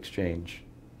a new exchange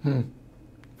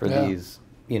for these,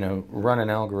 you know, run an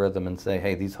algorithm and say,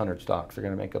 hey, these 100 stocks are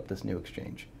going to make up this new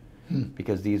exchange.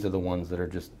 Because these are the ones that are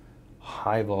just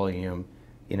high volume,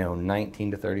 you know,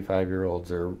 19 to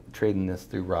 35-year-olds are trading this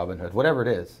through Robinhood, whatever it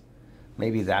is.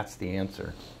 Maybe that's the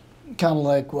answer. Kind of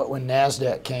like when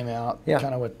NASDAQ came out,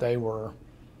 kind of what they were.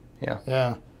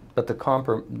 Yeah. But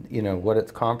you know, what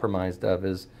it's compromised of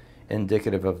is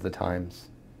indicative of the times.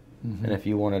 And if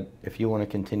you want to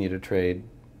continue to trade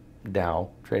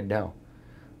Dow, trade Dow.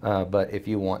 But if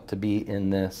you want to be in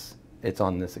this, it's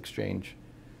on this exchange.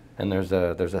 And there's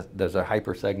a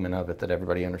hyper segment of it that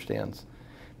everybody understands,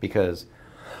 because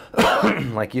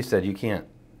like you said, you can't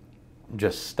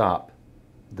just stop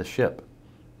the ship,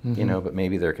 you know, but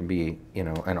maybe there can be, you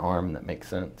know, an arm that makes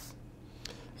sense.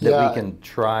 That we can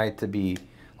try to be,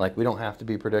 like, we don't have to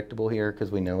be predictable here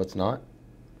because we know it's not.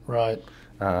 Right.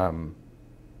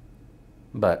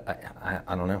 But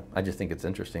I don't know. I just think it's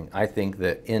interesting. I think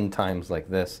that in times like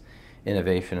this,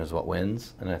 innovation is what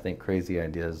wins, and I think crazy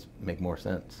ideas make more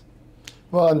sense.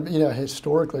 Well, and, you know,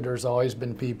 historically, there's always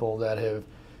been people that have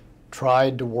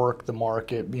tried to work the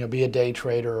market, you know, be a day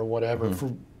trader or whatever.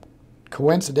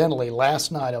 Coincidentally,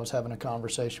 last night I was having a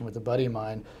conversation with a buddy of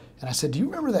mine, and I said, do you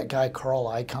remember that guy, Carl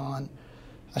Icahn?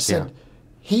 I said,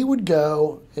 he would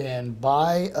go and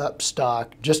buy up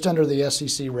stock just under the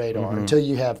SEC radar until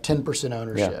you have 10%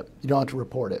 ownership. You don't have to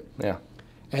report it.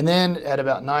 And then at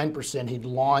about 9%, he'd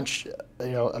launch,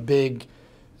 you know, a big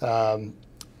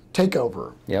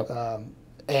takeover.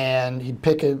 And he'd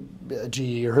pick a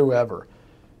GE or whoever,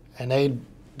 and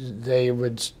they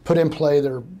would put in play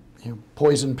their, you know,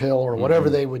 poison pill or whatever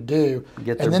they would do,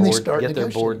 get and then they start their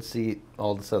board seat,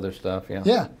 all this other stuff.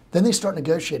 Then they start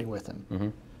negotiating with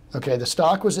him. Okay, the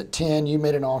stock was at 10. You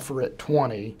made an offer at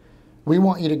 20. We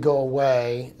want you to go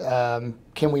away.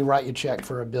 Can we write you a check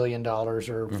for $1 billion or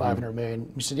 $500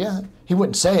 million? You said, yeah. He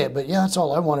wouldn't say it, but yeah, that's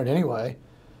all I wanted anyway,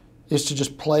 is to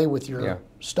just play with your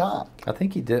stock. I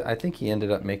think he did. I think he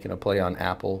ended up making a play on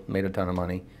Apple, made a ton of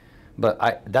money. But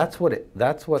that's what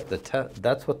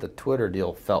the Twitter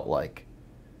deal felt like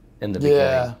in the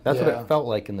beginning. That's what it felt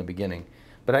like in the beginning.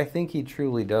 But I think he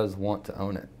truly does want to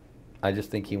own it. I just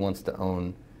think he wants to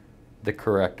own the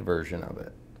correct version of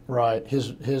it. Right, his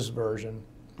version.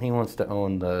 He wants to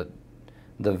own the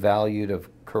valued of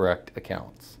correct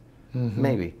accounts.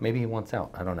 Maybe he wants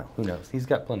out. I don't know. Who knows? He's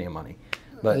got plenty of money.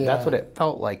 But that's what it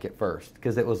felt like at first,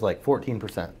 because it was like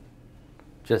 14%,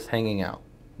 just hanging out.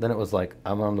 Then it was like,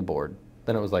 I'm on the board.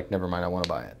 Then it was like, never mind, I want to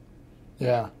buy it.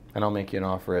 And I'll make you an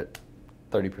offer at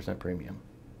 30% premium.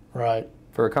 Right.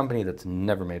 For a company that's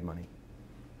never made money.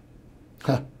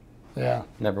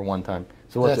 Never one time.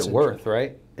 So what's it worth,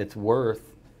 right? It's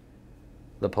worth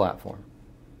the platform.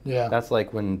 That's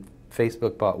like when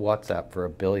Facebook bought WhatsApp for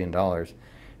 $1 billion.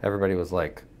 Everybody was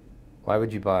like, why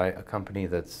would you buy a company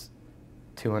that's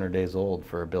 200 days old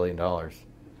for $1 billion?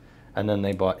 And then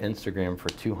they bought Instagram for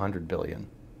 $200 billion.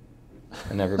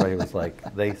 And everybody was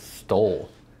like, they stole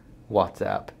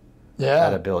WhatsApp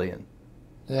at $1 billion.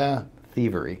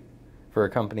 Thievery for a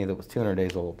company that was 200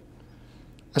 days old.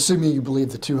 Assuming you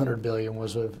believe the $200 billion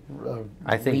was a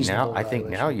I think now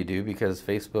valuation. you do, because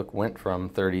Facebook went from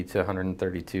 $30 to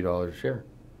 $132 a share.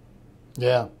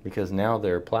 Because now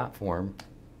their platform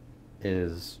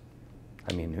is,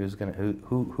 I mean, who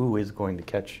is going to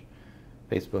catch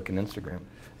Facebook and Instagram?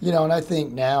 You know, and I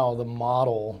think now the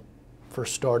model for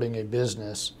starting a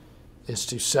business is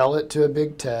to sell it to a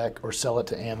big tech or sell it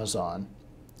to Amazon.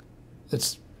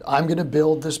 I'm going to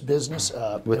build this business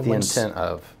up with the intent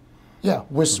of.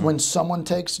 When someone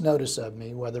takes notice of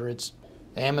me, whether it's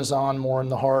Amazon more in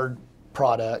the hard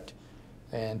product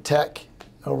and tech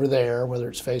over there, whether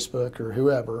it's Facebook or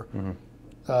whoever,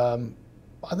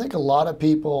 I think a lot of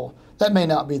people, that may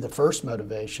not be the first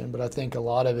motivation, but I think a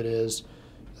lot of it is,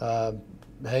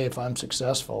 hey, if I'm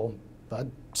successful,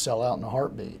 I'd sell out in a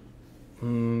heartbeat.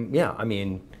 Yeah, I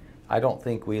mean, I don't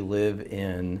think we live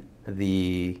in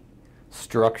the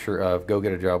structure of go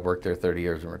get a job, work there 30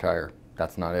 years and retire.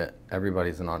 That's not it.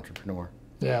 Everybody's an entrepreneur.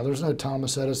 Yeah, there's no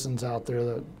Thomas Edisons out there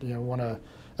that, you know, want to,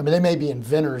 I mean, they may be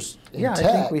inventors in tech.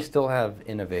 I think we still have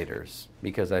innovators,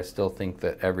 because I still think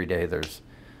that every day there's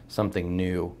something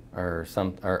new or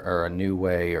a new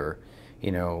way, or,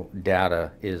 you know,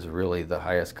 data is really the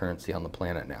highest currency on the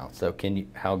planet now. So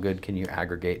how good can you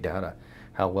aggregate data?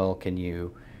 How well can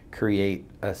you create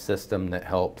a system that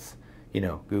helps, you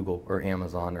know, Google or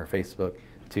Amazon or Facebook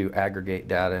to aggregate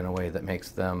data in a way that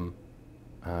makes them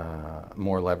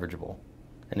more leverageable?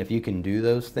 And if you can do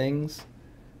those things,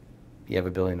 you have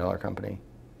 $1 billion company.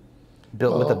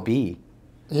 Built with a B.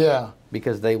 Yeah.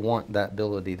 Because they want that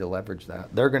ability to leverage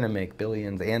that. They're going to make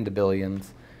billions and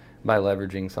billions by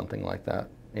leveraging something like that.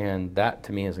 And that,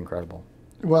 to me, is incredible.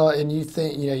 Well, and you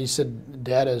think, you said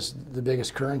data is the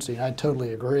biggest currency, and I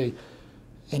totally agree.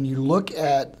 And you look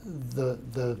at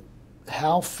the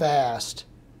how fast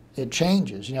it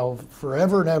changes.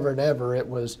 Forever and ever and ever, it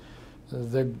was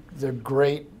the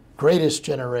greatest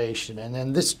generation, and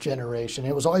then this generation.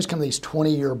 It was always kind of these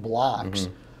 20-year blocks.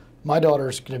 Mm-hmm. My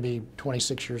daughter's going to be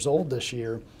 26 years old this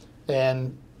year,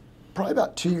 and probably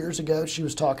about 2 years ago, she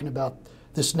was talking about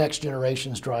this next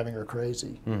generation is driving her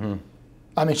crazy. Mm-hmm.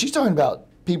 I mean, she's talking about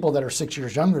people that are 6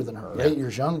 years younger than her, 8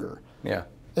 years younger. Yeah.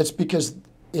 It's because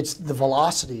it's the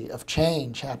velocity of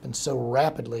change happens so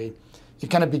rapidly, it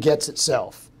kind of begets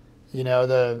itself.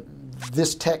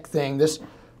 This tech thing, this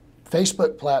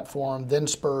Facebook platform then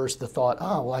spurs the thought,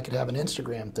 oh, well, I could have an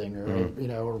Instagram thing or,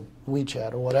 or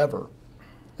WeChat or whatever.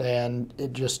 And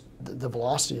it just, the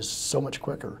velocity is so much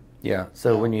quicker. Yeah.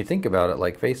 So when you think about it,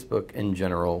 like Facebook in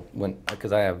general,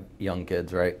 because I have young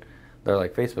kids, right? They're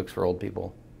like, Facebook's for old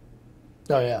people.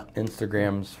 Oh, yeah.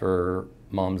 Instagram's for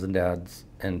moms and dads,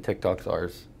 and TikTok's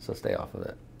ours, so stay off of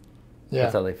it. Yeah.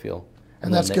 That's how they feel.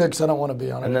 And that's good because I don't want to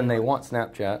be on it. And then they want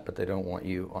Snapchat, but they don't want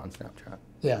you on Snapchat.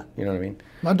 Yeah. You know what I mean?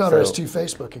 My daughter has 2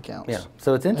 Facebook accounts. Yeah.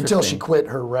 So it's interesting. Until she quit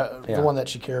the one that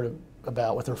she cared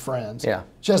about with her friends. Yeah.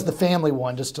 She has the family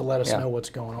one just to let us know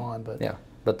what's going on. But yeah.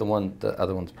 But the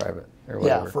other one's private or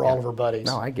whatever. Yeah, for all of her buddies.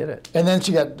 No, I get it. And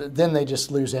then they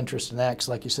just lose interest in that because,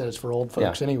 like you said, it's for old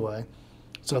folks anyway.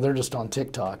 So they're just on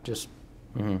TikTok.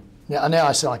 Yeah. Now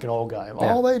I sound like an old guy. Yeah.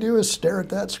 All they do is stare at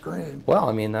that screen. Well,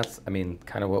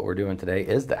 kind of what we're doing today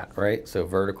is that, right? So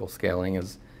vertical scaling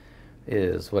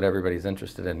is what everybody's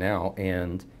interested in now.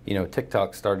 And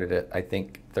TikTok started at, I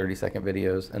think, 30-second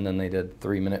videos, and then they did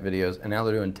 3-minute videos, and now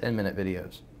they're doing 10-minute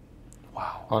videos.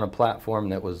 Wow. On a platform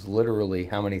that was literally,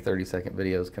 how many 30-second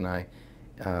videos can I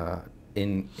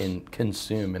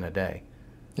consume in a day?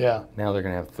 Yeah. Now they're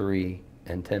going to have 3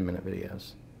 and 10-minute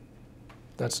videos.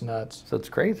 That's nuts. So it's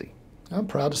crazy. I'm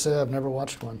proud to say I've never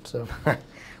watched one. So.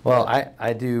 Well,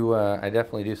 I do. I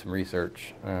definitely do some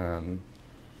research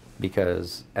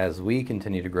because as we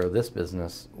continue to grow this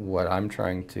business, what I'm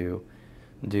trying to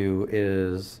do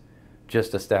is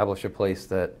just establish a place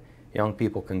that young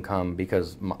people can come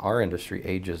because our industry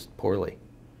ages poorly,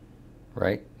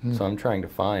 right? So I'm trying to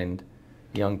find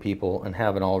young people and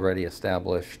have an already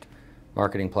established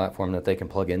marketing platform that they can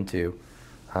plug into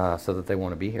so that they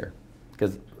want to be here.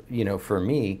 Because, for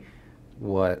me,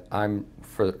 what I'm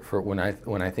for when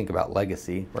I think about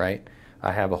legacy, right?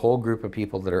 I have a whole group of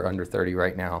people that are under 30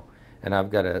 right now, and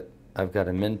I've got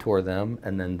to mentor them,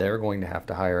 and then they're going to have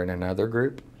to hire in another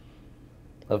group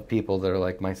of people that are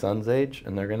like my son's age,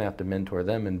 and they're going to have to mentor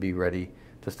them and be ready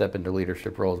to step into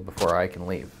leadership roles before I can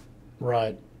leave.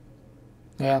 Right.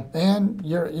 Yeah, and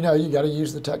you got to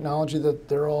use the technology that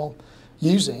they're all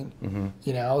using.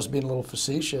 Mm-hmm. I was being a little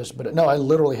facetious, but no, I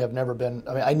literally have never been.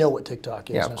 I mean, I know what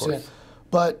TikTok is. Yeah, of course.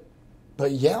 But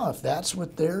yeah, if that's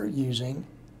what they're using,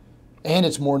 and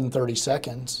it's more than 30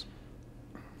 seconds,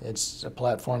 it's a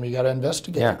platform you got to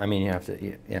investigate. Yeah, I mean, you have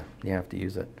to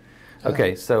use it.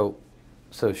 Okay, so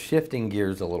shifting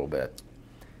gears a little bit.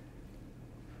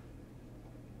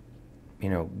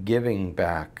 Giving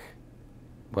back,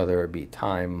 whether it be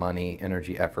time, money,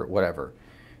 energy, effort, whatever,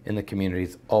 in the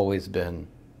community's always been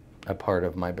a part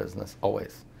of my business,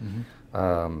 always.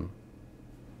 Mm-hmm.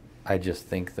 I just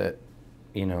think that,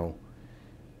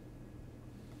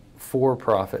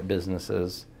 for-profit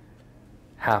businesses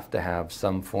have to have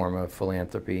some form of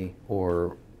philanthropy,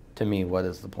 or to me, what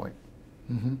is the point?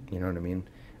 Mm-hmm. You know what I mean?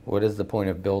 What is the point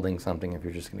of building something if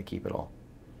you're just going to keep it all?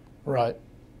 Right.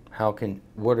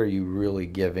 What are you really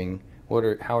giving?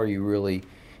 How are you really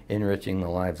enriching the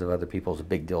lives of other people is a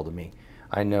big deal to me.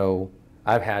 I know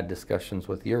I've had discussions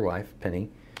with your wife, Penny.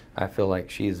 I feel like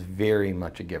she's very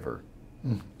much a giver.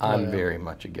 I'm very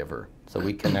much a giver. So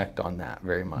we connect on that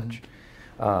very much.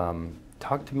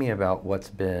 Talk to me about what's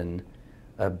been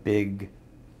a big,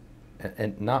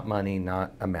 and not money,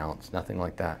 not amounts, nothing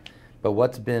like that, but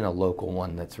what's been a local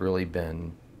one that's really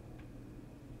been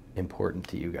important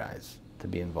to you guys to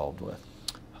be involved with?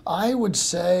 I would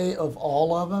say of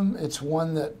all of them, it's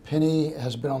one that Penny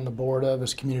has been on the board of,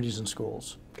 is communities and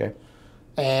schools. Okay.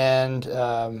 And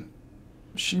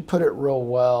she put it real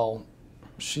well.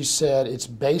 She said it's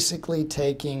basically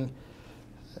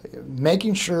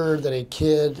making sure that a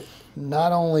kid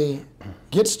not only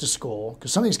gets to school,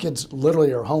 because some of these kids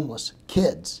literally are homeless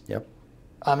kids. Yep.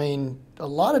 I mean, a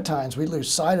lot of times we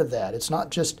lose sight of that. It's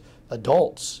not just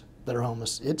adults that are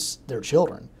homeless, it's their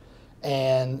children.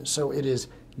 And so it is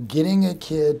getting a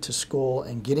kid to school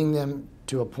and getting them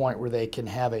to a point where they can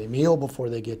have a meal before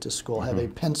they get to school, have a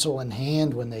pencil in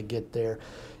hand when they get there,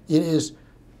 it is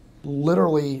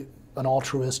literally an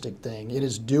altruistic thing. It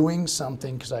is doing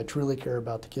something because I truly care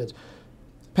about the kids.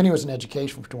 Penny was in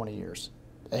education for 20 years,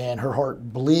 and her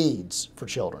heart bleeds for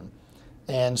children.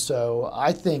 And so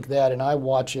I think that, and I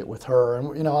watch it with her,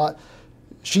 and you know,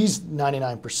 she's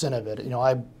 99% of it. You know,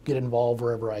 I get involved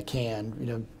wherever I can. You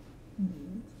know,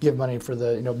 give money for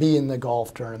the, you know, be in the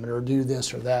golf tournament or do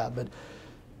this or that. But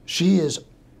she is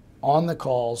on the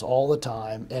calls all the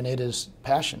time, and it is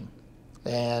passion.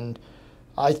 And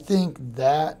I think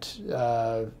that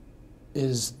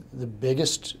is the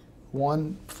biggest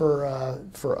one for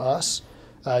us.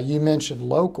 You mentioned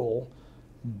local,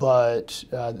 but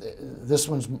this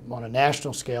one's on a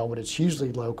national scale, but it's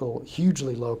hugely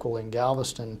local in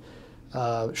Galveston.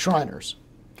 Shriners.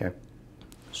 Okay.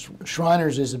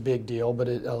 Shriners is a big deal, but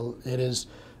it is,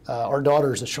 our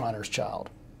daughter is a Shriners child.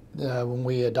 When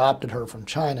we adopted her from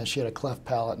China, she had a cleft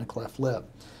palate and a cleft lip,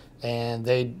 and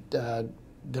they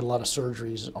did a lot of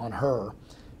surgeries on her.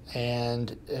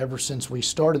 And ever since we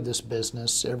started this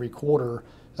business, every quarter,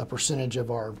 a percentage of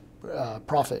our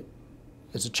profit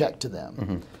is a check to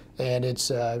them. And it's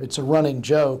a running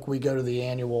joke. We go to the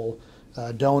annual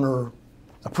donor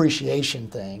appreciation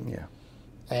thing,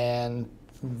 and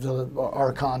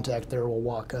our contact there will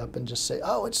walk up and just say,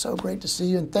 "Oh, it's so great to see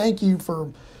you, and thank you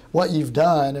for what you've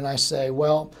done." And I say,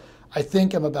 "Well, I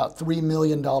think I'm about $3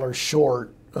 million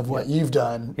short of what you've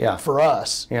done for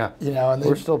us." You know, and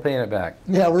we're still paying it back.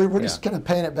 We're just kind of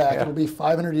paying it back. It'll be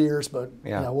 500 years, but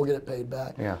you know, we'll get it paid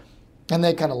back. And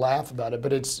they kind of laugh about it,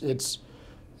 but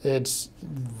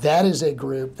that is a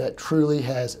group that truly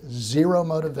has zero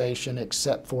motivation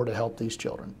except for to help these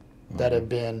children that have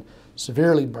been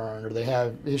severely burned, or they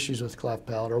have issues with cleft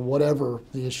palate, or whatever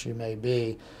the issue may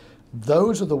be.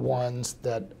 Those are the ones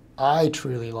that I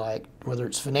truly like, whether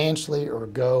it's financially or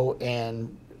go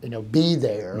and, you know, be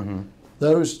there.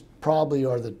 Those probably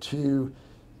are the two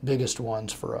biggest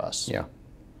ones for us.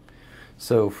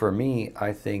 So for me,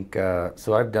 I think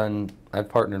so. I've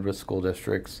partnered with school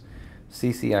districts.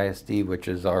 CCISD, which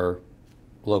is our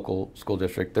local school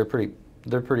district, they're pretty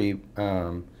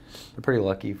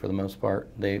lucky for the most part.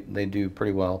 They do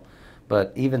pretty well.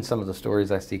 But even some of the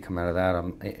stories I see come out of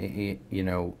that, you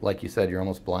know, like you said, you're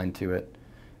almost blind to it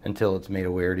until it's made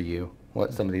aware to you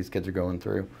what some of these kids are going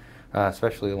through,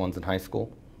 especially the ones in high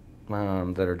school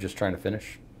that are just trying to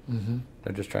finish.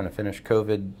 They're just trying to finish.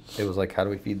 COVID, it was like, how do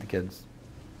we feed the kids?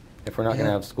 If we're not going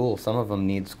to have school, some of them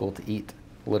need school to eat,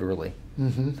 literally.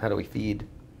 How do we feed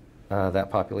that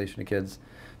population of kids?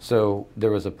 So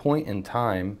there was a point in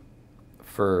time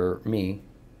for me,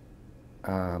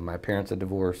 my parents had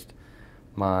divorced,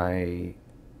 my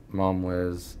mom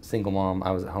was single mom,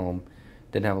 I was at home,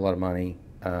 didn't have a lot of money,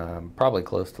 probably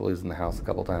close to losing the house a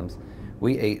couple times.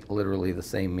 We ate literally the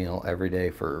same meal every day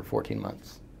for 14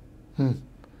 months.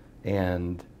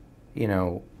 And, you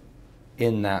know,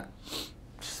 in that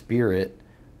spirit,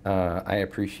 I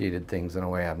appreciated things in a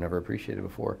way I've never appreciated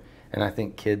before. And I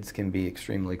think kids can be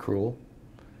extremely cruel,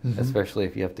 especially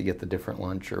if you have to get the different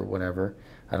lunch or whatever.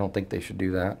 I don't think they should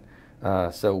do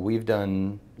that. So we've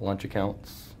done lunch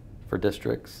accounts for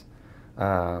districts.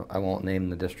 I won't name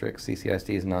the districts.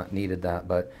 CCISD has not needed that,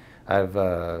 but I've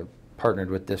partnered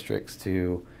with districts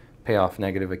to pay off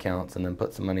negative accounts and then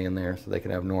put some money in there so they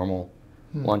can have normal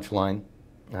lunch line,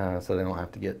 so they don't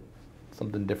have to get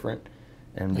something different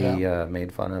and be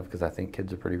made fun of, because I think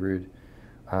kids are pretty rude.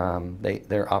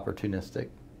 They're opportunistic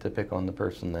to pick on the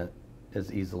person that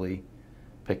is easily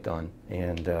picked on,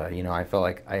 and you know, I felt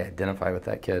like I identify with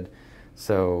that kid,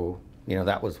 so you know,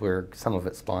 that was where some of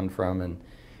it spawned from. And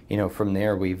you know, from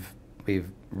there we've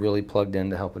really plugged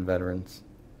into helping veterans.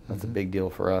 That's a big deal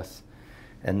for us.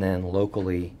 And then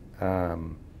locally,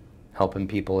 helping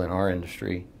people in our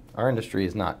industry. Our industry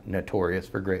is not notorious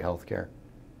for great health care.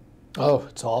 Oh,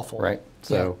 it's awful. Right?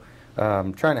 So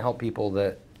trying to help people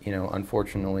that, you know,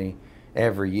 unfortunately,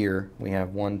 every year we have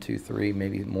 1, 2, 3,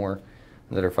 maybe more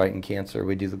that are fighting cancer.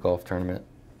 We do the golf tournament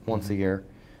once a year,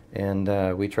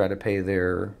 and we try to pay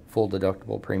their full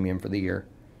deductible premium for the year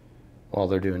while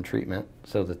they're doing treatment,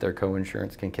 so that their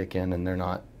co-insurance can kick in and they're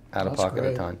not out of pocket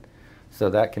a ton. So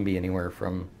that can be anywhere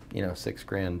from, you know,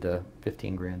 $6,000 to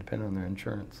 $15,000 depending on their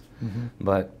insurance.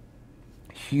 But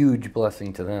huge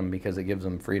blessing to them, because it gives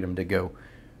them freedom to go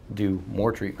do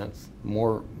more treatments,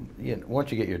 more, you know,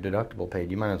 once you get your deductible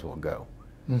paid, you might as well go.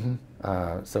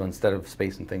 So instead of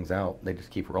spacing things out, they just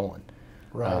keep rolling.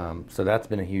 So that's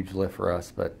been a huge lift for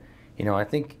us. But you know, I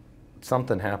think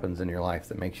something happens in your life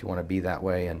that makes you want to be that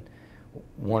way. And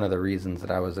one of the reasons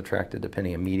that I was attracted to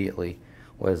Penny immediately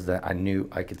was that I knew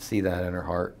I could see that in her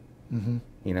heart.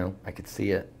 You know, I could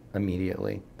see it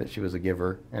immediately that she was a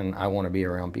giver, and I want to be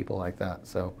around people like that.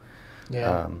 So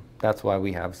that's why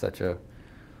we have such a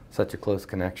close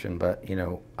connection. But you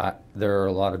know, there are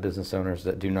a lot of business owners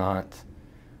that do not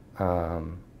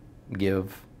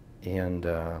give, and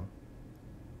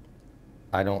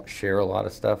I don't share a lot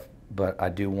of stuff, but I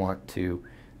do want to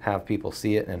have people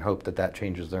see it and hope that that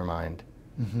changes their mind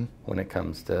when it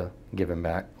comes to giving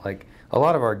back. Like, a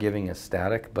lot of our giving is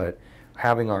static, but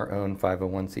having our own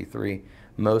 501c3,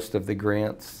 most of the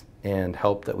grants and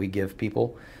help that we give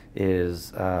people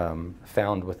is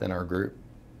found within our group.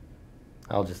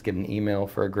 I'll just get an email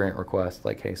for a grant request,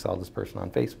 like, hey, saw this person on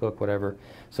Facebook, whatever.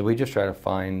 So we just try to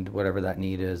find whatever that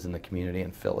need is in the community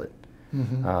and fill it.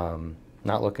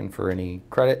 Not looking for any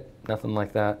credit, nothing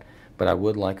like that, but I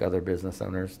would like other business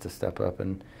owners to step up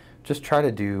and just try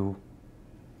to do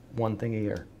one thing a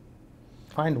year.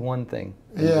 Find one thing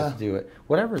and just do it.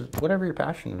 Whatever you're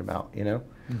passionate about, you know,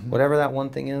 whatever that one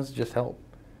thing is, just help.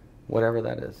 Whatever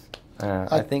that is.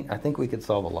 I think we could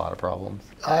solve a lot of problems.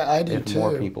 I do if too.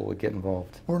 more people would get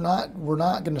involved. We're not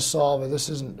going to solve it. This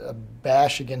isn't a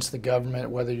bash against the government,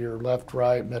 whether you're left,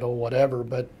 right, middle, whatever.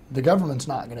 But the government's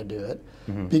not going to do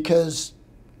it because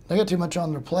they got too much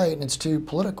on their plate and it's too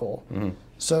political.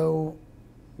 So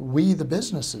we, the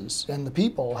businesses and the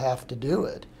people, have to do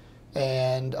it.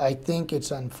 And I think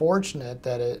it's unfortunate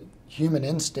that human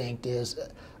instinct is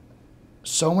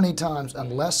so many times,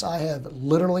 unless I have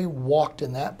literally walked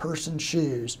in that person's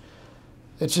shoes,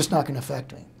 it's just not going to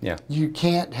affect me. Yeah. You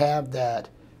can't have that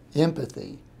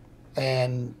empathy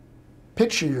and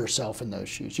picture yourself in those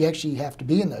shoes. You actually have to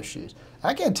be in those shoes.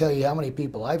 I can't tell you how many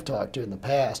people I've talked to in the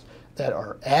past that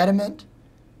are adamant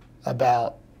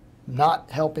about not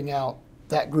helping out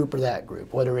that group or that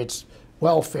group, whether it's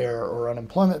welfare or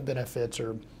unemployment benefits,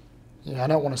 or, you know, I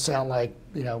don't want to sound like,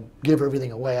 you know, give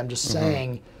everything away. I'm just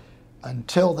saying,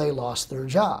 until they lost their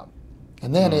job.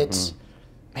 And then it's,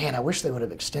 man, I wish they would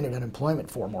have extended unemployment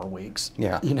 4 more weeks.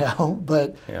 Yeah. You know,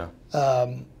 but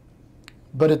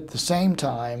but at the same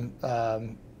time,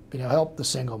 you know, help the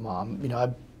single mom. You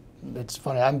know, it's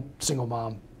funny, I'm single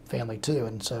mom family too,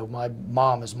 and so my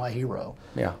mom is my hero.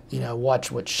 Yeah. You know,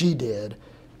 watch what she did.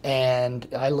 And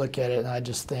I look at it and I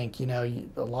just think, you know,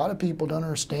 a lot of people don't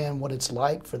understand what it's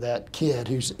like for that kid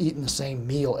who's eating the same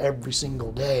meal every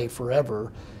single day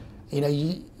forever. You know,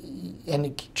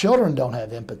 and children don't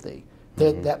have empathy.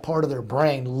 That part of their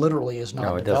brain literally is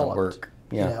not developed. No, it doesn't work.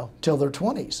 Yeah. You know, till their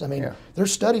 20s. I mean,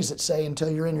 there's studies that say until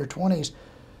you're in your 20s,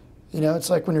 you know, it's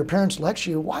like when your parents lecture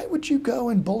you, why would you go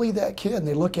and bully that kid? And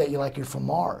they look at you like you're from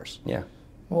Mars. Yeah.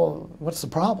 Well, what's the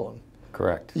problem?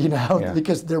 Correct. You know,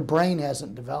 because their brain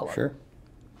hasn't developed. Sure.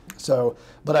 So,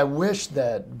 but I wish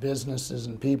that businesses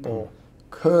and people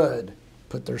could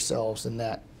put themselves in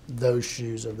those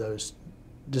shoes of those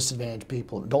disadvantaged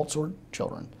people, adults or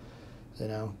children, you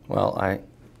know. Well,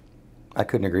 I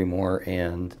couldn't agree more.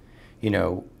 And, you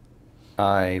know,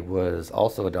 I was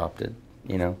also adopted,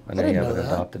 you know. I know you have an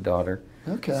adopted daughter.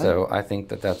 Okay. So I think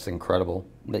that that's incredible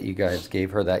that you guys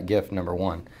gave her that gift, number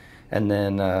one. And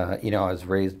then, you know, I was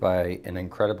raised by an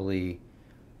incredibly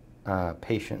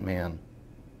patient man.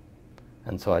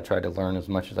 And so I tried to learn as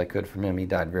much as I could from him. He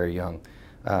died very young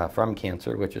from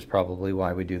cancer, which is probably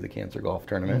why we do the cancer golf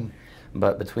tournament.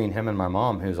 But between him and my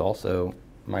mom, who's also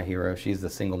my hero, she's the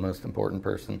single most important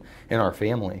person in our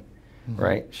family,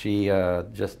 right? She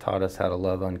just taught us how to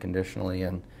love unconditionally.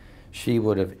 And she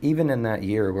would have, even in that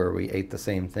year where we ate the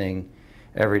same thing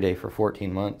every day for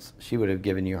 14 months, she would have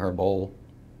given you her bowl.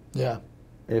 Yeah.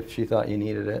 If she thought you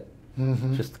needed it.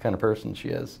 Just the kind of person she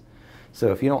is.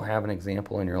 So if you don't have an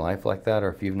example in your life like that, or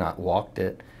if you've not walked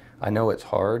it, I know it's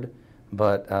hard,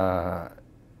 but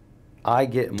I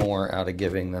get more out of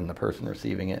giving than the person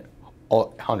receiving it,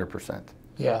 100%.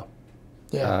 Yeah.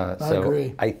 Yeah, I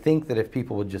agree. I think that if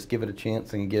people would just give it a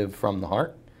chance and give from the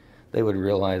heart, they would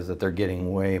realize that they're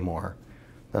getting way more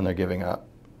than they're giving up.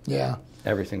 Yeah.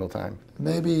 Every single time.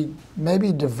 Maybe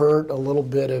divert a little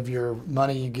bit of your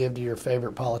money you give to your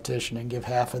favorite politician and give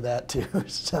half of that to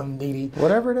some needy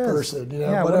person. You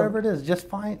know, whatever it is. Just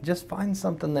find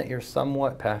something that you're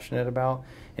somewhat passionate about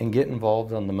and get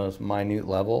involved on the most minute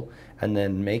level, and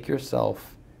then make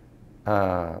yourself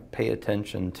pay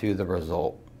attention to the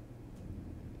result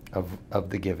of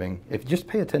the giving. If you just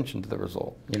pay attention to the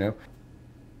result, you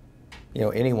know,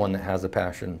 anyone that has a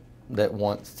passion that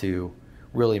wants to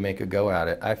really make a go at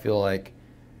it, I feel like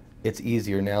it's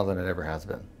easier now than it ever has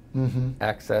been.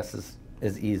 Access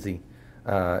is easy.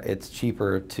 It's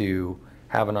cheaper to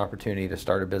have an opportunity to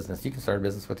start a business. You can start a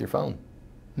business with your phone.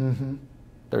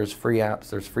 There's free apps,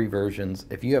 there's free versions.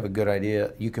 If you have a good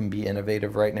idea, you can be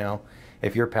innovative right now.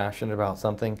 If you're passionate about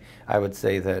something, I would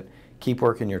say that keep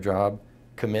working your job,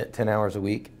 commit 10 hours a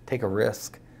week, take a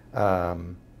risk.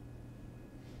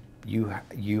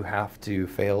 You have to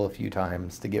fail a few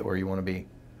times to get where you want to be.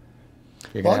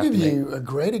 Well, I'll give you a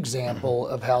great example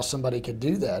of how somebody could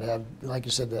do that, have, like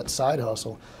you said, that side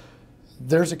hustle.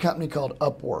 There's a company called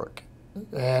Upwork,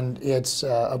 and it's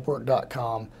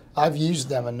Upwork.com. I've used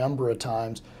them a number of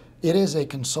times. It is a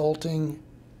consulting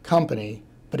company,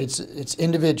 but it's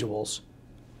individuals,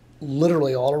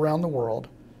 literally all around the world.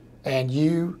 And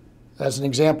you, as an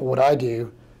example, what I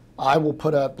do, I will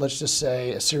put up, let's just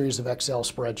say, a series of Excel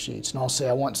spreadsheets, and I'll say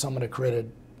I want someone to create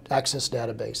an Access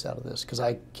database out of this, because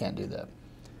I can't do that.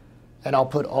 And I'll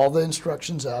put all the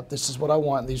instructions up. This is what I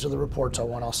want. These are the reports I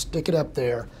want. I'll stick it up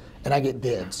there, and I get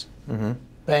bids.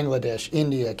 Bangladesh,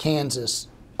 India, Kansas,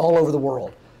 all over the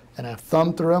world. And I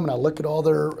thumb through them, and I look at all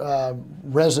their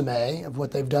resume of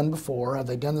what they've done before. Have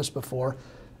they done this before?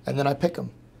 And then I pick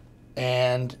them.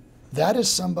 And that is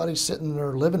somebody sitting in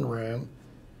their living room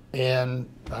in,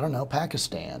 I don't know,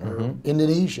 Pakistan or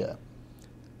Indonesia,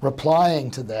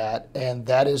 replying to that, and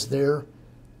that is their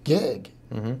gig.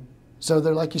 So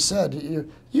they're, like you said,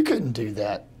 you couldn't do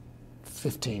that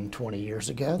 15, 20 years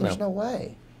ago. There's no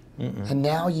way. And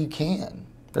now you can.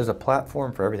 There's a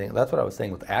platform for everything. That's what I was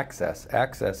saying with access.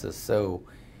 Access is so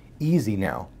easy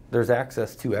now. There's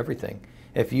access to everything.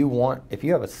 If you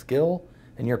have a skill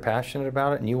and you're passionate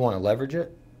about it and you want to leverage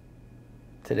it,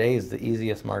 today is the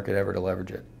easiest market ever to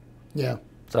leverage it. Yeah.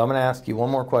 So I'm going to ask you one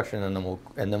more question, and then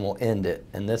we'll end it.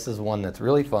 And this is one that's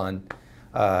really fun,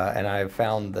 and I've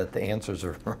found that the answers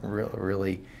are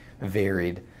really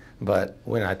varied. But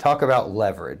when I talk about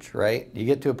leverage, right? You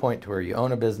get to a point to where you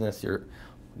own a business,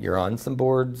 you're on some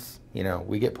boards. You know,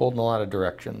 we get pulled in a lot of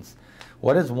directions.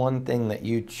 What is one thing that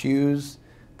you choose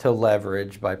to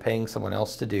leverage by paying someone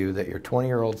else to do that your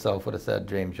 20-year-old self would have said,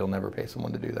 James, you'll never pay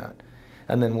someone to do that?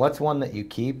 And then what's one that you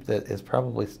keep that is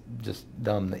probably just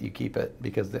dumb that you keep it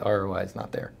because the ROI is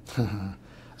not there?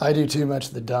 I do too much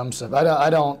of the dumb stuff. I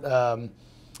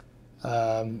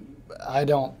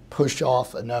don't push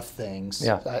off enough things.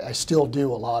 Yeah. I still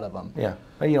do a lot of them. Yeah.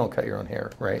 Well, you don't cut your own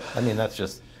hair, right? I mean, that's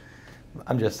just,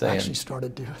 I'm just saying. I actually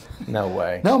started doing it. No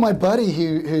way. No, my buddy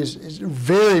who's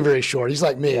very, very short, he's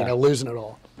like me, losing it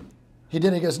all. He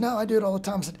did it. He goes, no, I do it all the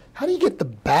time. I said, how do you get the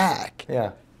back?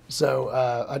 Yeah. So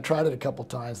I tried it a couple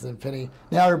times. Then Penny,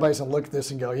 now everybody's going to look at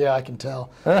this and go, yeah, I can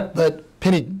tell. But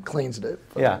Penny cleans it.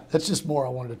 Yeah. That's just more I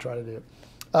wanted to try to do.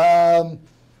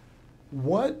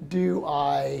 What do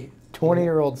I...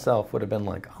 20-year-old self would have been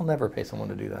like, I'll never pay someone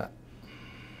to do that.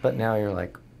 But now you're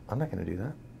like, I'm not going to do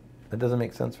that. That doesn't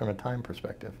make sense from a time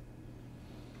perspective.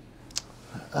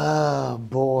 Oh,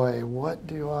 boy. What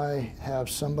do I have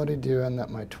somebody doing that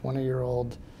my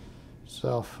 20-year-old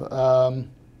self...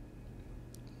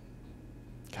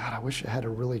 God, I wish I had a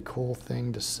really cool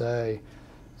thing to say.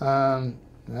 I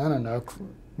don't know.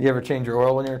 You ever change your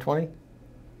oil when you were 20?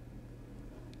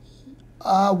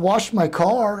 Washed my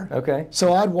car. Okay.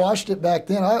 So I'd washed it back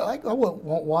then. I won't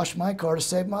wash my car to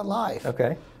save my life.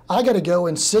 Okay. I got to go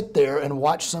and sit there and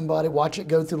watch it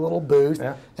go through the little booth.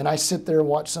 Yeah. And I sit there and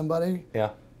watch somebody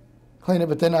clean it.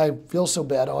 But then I feel so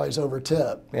bad, I always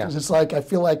overtip. Yeah. 'Cause it's like, I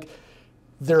feel like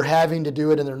they're having to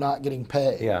do it and they're not getting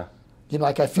paid. Yeah. You know,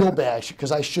 like I feel bad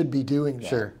because I should be doing that.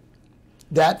 Sure.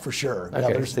 That for sure. Okay,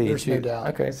 Yeah, there's no doubt.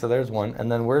 Okay, so there's one. And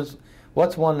then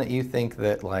what's one that you think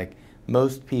that like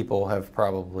most people have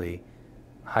probably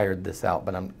hired this out,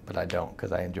 but I don't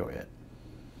because I enjoy it?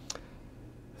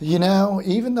 You know,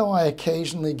 even though I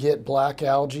occasionally get black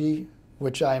algae,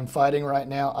 which I am fighting right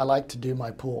now, I like to do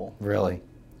my pool. Really?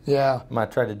 Yeah. I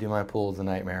try to do my pool is a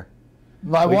nightmare.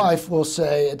 My wife will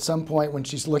say at some point when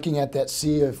she's looking at that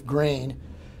sea of green,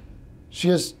 she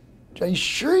goes, are you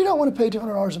sure you don't want to pay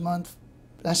 $200 a month?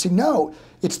 And I say, no,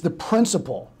 it's the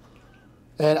principle.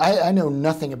 And I know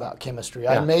nothing about chemistry.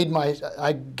 Yeah.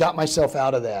 I got myself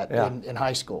out of that Yeah. in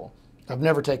high school. I've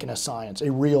never taken a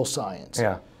real science.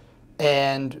 Yeah.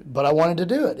 But I wanted to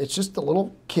do it. It's just a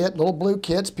little kit, little blue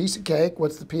kits, piece of cake.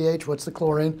 What's the pH? What's the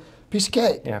chlorine? Piece of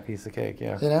cake. Yeah, piece of cake.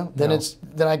 Yeah. You know.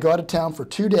 Then I go out of town for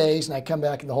 2 days and I come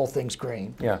back and the whole thing's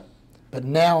green. Yeah. But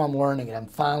now I'm learning it.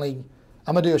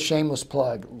 I'm gonna do a shameless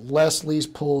plug. Leslie's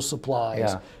Pool Supplies.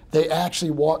 Yeah. They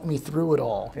actually walk me through it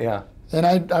all. Yeah. And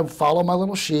I follow my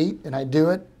little sheet and I do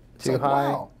it. It's Too like, high,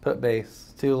 wow. put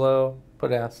base. Too low,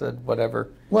 put acid. Whatever.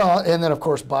 Well, and then of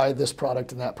course buy this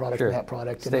product and that product Sure. and that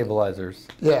product. Stabilizers.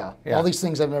 Yeah. Yeah. All these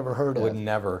things I've never heard I of.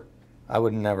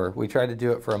 would never. We tried to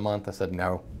do it for a month. I said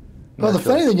no. Well, the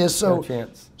funny thing is, no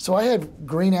chance. so I had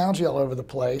green algae all over the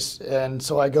place, and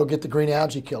so I go get the green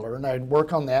algae killer, and I'd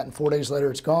work on that, and 4 days later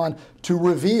it's gone to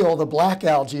reveal the black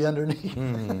algae underneath.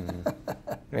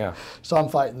 Yeah. So I'm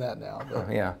fighting that now.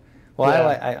 Yeah. Well,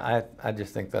 Yeah. I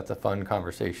just think that's a fun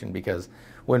conversation, because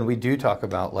when we do talk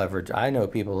about leverage, I know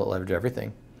people that leverage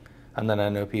everything, and then I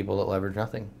know people that leverage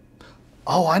nothing.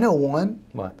 Oh, I know one.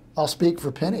 What? I'll speak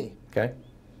for Penny. Okay.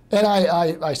 And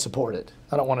I support it.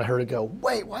 I don't want her to go,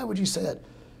 wait, why would you say that?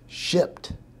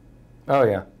 Shipped. Oh,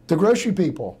 yeah. The grocery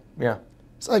people. Yeah.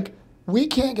 It's like, we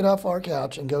can't get off our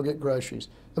couch and go get groceries.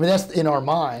 I mean, that's in our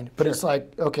mind, but Sure. it's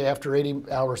like, okay, after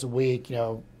 80 hours a week, you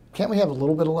know, can't we have a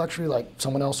little bit of luxury, like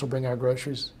someone else will bring our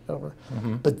groceries over?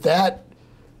 But that,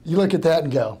 you look at that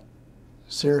and go,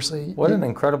 seriously? What an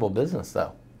incredible business,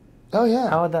 though. Oh, yeah.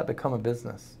 How would that become a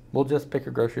business? We'll just pick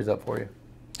your groceries up for you.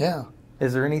 Yeah.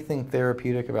 Is there anything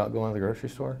therapeutic about going to the grocery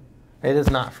store? It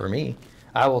is not for me.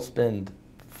 I will spend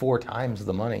 4 times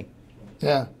the money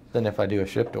Yeah. than if I do a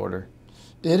shipped order.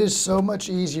 It is so much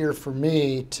easier for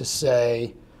me to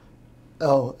say,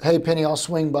 oh, hey, Penny, I'll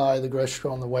swing by the grocery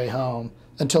store on the way home,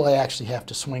 until I actually have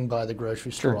to swing by the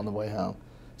grocery store Sure. on the way home.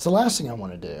 It's the last thing I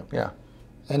want to do. Yeah.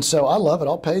 And so I love it.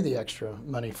 I'll pay the extra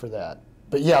money for that.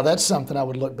 But yeah, that's something I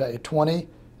would look back at 20.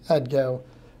 I'd go,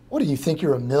 what do you think,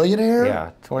 you're a millionaire?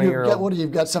 Yeah, 20-year-old. What do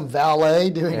you've got some valet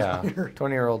doing Yeah, all your...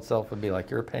 20-year-old self would be like,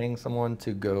 you're paying someone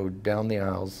to go down the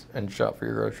aisles and shop for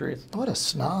your groceries. What a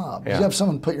snob. Yeah. Did you have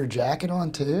someone put your jacket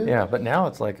on too? Yeah, but now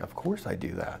it's like, of course I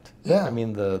do that. Yeah. I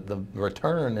mean, the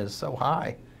return is so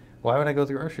high. Why would I go to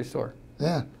the grocery store?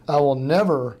 Yeah. I will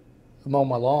never mow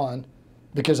my lawn,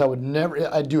 because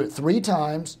I'd do it 3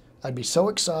 times. I'd be so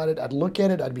excited. I'd look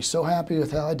at it. I'd be so happy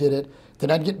with how I did it.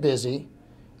 Then I'd get busy,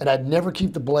 and I'd never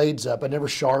keep the blades up. I'd never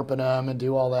sharpen them and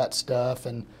do all that stuff.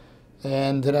 And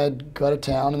then I'd go out of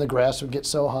town, and the grass would get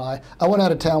so high. I went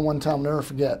out of town one time, I'll never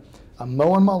forget. I'm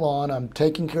mowing my lawn. I'm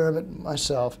taking care of it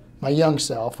myself, my young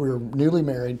self. We were newly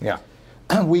married. Yeah.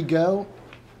 We got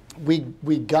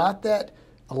that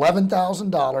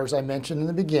 $11,000 I mentioned in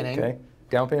the beginning. Okay.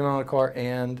 Down payment on a car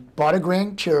and... Bought a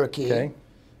Grand Cherokee. Okay.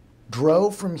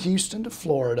 Drove from Houston to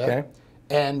Florida. Okay.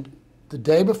 And the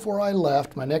day before I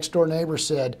left, my next door neighbor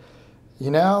said,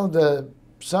 you know, the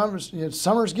summer's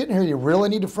getting here. You really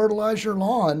need to fertilize your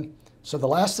lawn. So the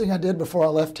last thing I did before I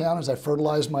left town is I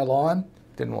fertilized my lawn.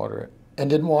 Didn't water it. And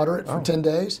didn't water it for 10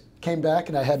 days. Came back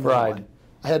and I had no Fried. lawn.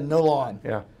 I had no lawn.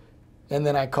 Yeah. And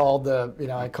then I called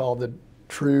the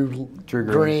True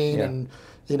Green yeah.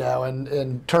 and,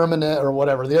 and Terminate or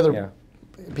whatever, the other Yeah.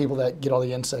 people that get all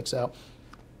the insects out.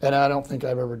 And I don't think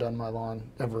I've ever done my lawn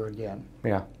ever again.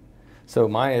 Yeah. So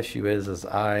my issue is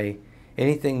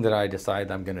anything that I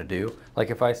decide I'm going to do, like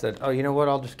if I said, oh, you know what,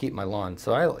 I'll just keep my lawn.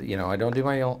 So I don't do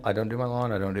my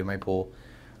lawn, I don't do my pool.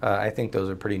 I think those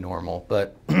are pretty normal.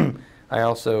 But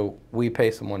we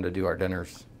pay someone to do our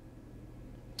dinners.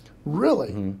 Really?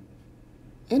 Mm-hmm.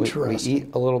 Interesting. We eat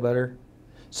a little better.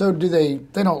 So do they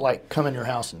don't like come in your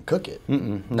house and cook it?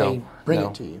 No. They bring no.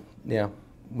 it to you. Yeah.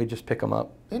 We just pick them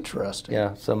up. Interesting.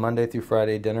 Yeah. So Monday through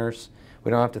Friday dinners.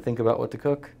 We don't have to think about what to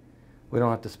cook. We don't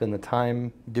have to spend the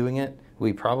time doing it.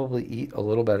 We probably eat a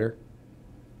little better.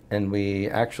 And we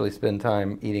actually spend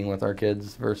time eating with our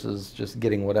kids versus just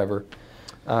getting whatever.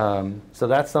 So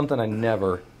that's something I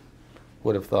never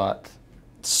would have thought.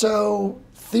 So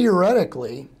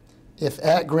theoretically, if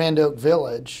at Grand Oak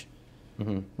Village,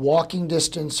 walking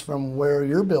distance from where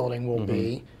your building will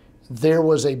be, there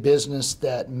was a business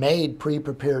that made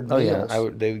pre-prepared meals. Oh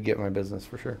yeah, they would get my business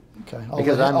for sure. Okay,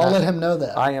 I'll I'll let him know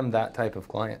that. I am that type of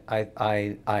client.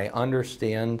 I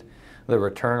understand the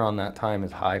return on that time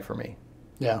is high for me.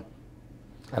 Yeah.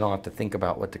 I don't have to think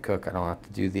about what to cook. I don't have to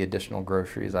do the additional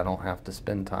groceries. I don't have to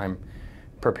spend time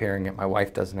preparing it. My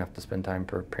wife doesn't have to spend time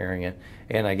preparing it.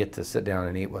 And I get to sit down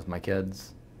and eat with my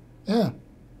kids. Yeah.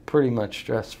 Pretty much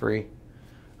stress-free.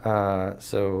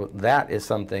 So that is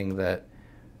something that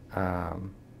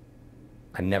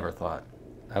I never thought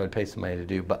I would pay somebody to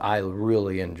do, but I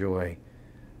really enjoy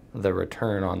the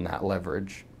return on that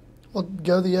leverage. Well,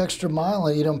 go the extra mile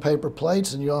and eat on paper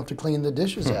plates, and you don't have to clean the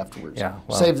dishes afterwards. Yeah,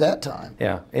 well, save that time.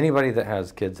 Yeah, anybody that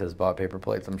has kids has bought paper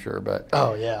plates, I'm sure. But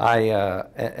oh yeah,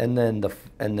 and then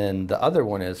the other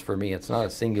one is, for me, it's not a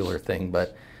singular thing,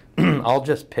 but I'll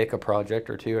just pick a project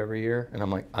or two every year, and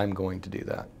I'm like, I'm going to do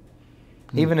that,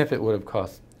 even if it would have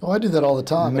cost. Oh, I do that all the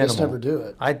time. Minimal. I just never do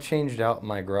it. I changed out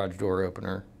my garage door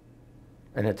opener,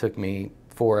 and it took me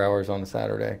 4 hours on a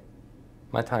Saturday.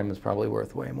 My time is probably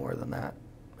worth way more than that.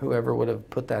 Whoever would have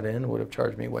put that in would have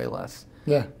charged me way less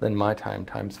than my time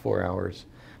times 4 hours.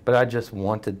 But I just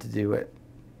wanted to do it.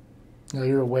 No,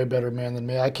 you're a way better man than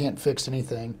me. I can't fix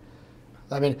anything.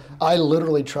 I mean, I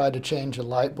literally tried to change a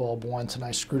light bulb once, and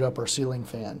I screwed up our ceiling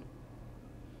fan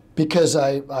because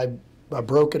I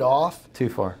broke it off. Too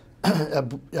far. I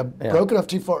broke it off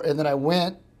too far, and then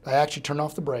I actually turned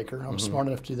off the breaker. I was smart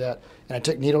enough to do that. And I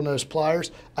took needle nose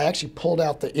pliers. I actually pulled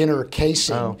out the inner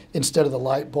casing instead of the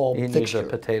light bulb fixture. You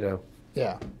use a potato.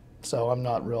 Yeah. So I'm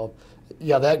not real.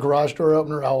 Yeah, that garage door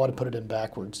opener, I would have put it in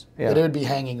backwards. Yeah. But it would be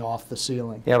hanging off the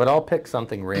ceiling. Yeah, but I'll pick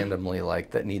something randomly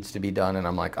like that needs to be done, and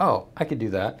I'm like, oh, I could do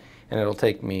that. And it'll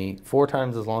take me 4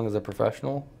 times as long as a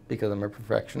professional because I'm a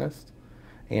perfectionist,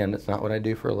 and it's not what I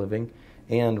do for a living.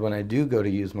 And when I do go to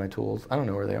use my tools, I don't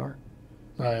know where they are.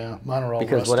 Oh, yeah. Mine are all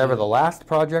because rusty. whatever the last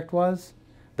project was,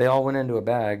 they all went into a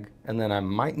bag, and then I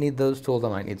might need those tools, I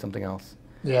might need something else.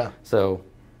 Yeah. So,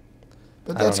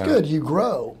 but that's good. You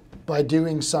grow by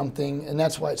doing something, and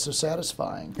that's why it's so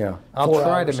satisfying. Yeah. I'll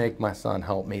try to make my son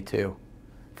help me too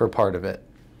for part of it.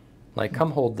 Like,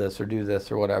 come hold this or do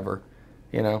this or whatever,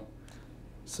 you know?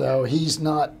 So he's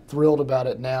not thrilled about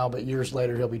it now, but years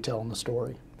later he'll be telling the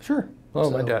story. Sure.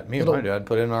 Well, So me and my dad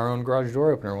put in our own garage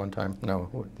door opener one time.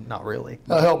 No, not really.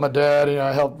 I helped my dad,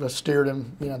 I helped steer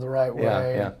him, the right way.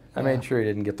 Yeah. I made sure he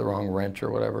didn't get the wrong wrench or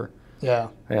whatever. Yeah.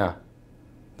 Yeah.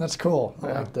 That's cool.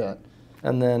 I like that.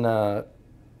 And then,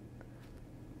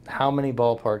 how many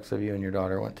ballparks have you and your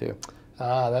daughter went to?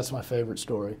 That's my favorite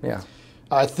story. Yeah.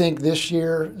 I think this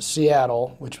year,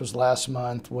 Seattle, which was last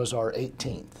month, was our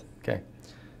 18th. Okay.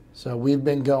 So we've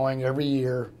been going every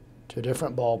year to a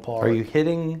different ballpark. Are you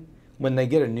hitting, when they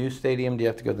get a new stadium, do you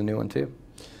have to go to the new one too?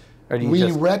 Or do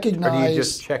you recognize. Or do you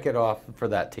just check it off for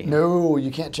that team? No,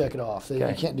 you can't check it off.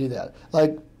 You can't do that.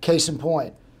 Like, case in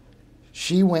point,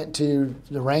 she went to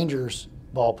the Rangers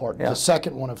ballpark, the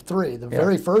second one of 3. The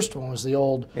very first one was the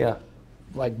old,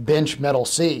 like, bench metal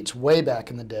seats way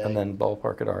back in the day. And then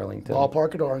ballpark at Arlington.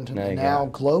 Ballpark at Arlington, and now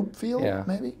Globe Field,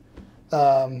 maybe.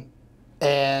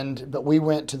 But we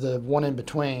went to the one in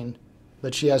between,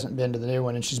 but she hasn't been to the new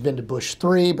one, and she's been to Busch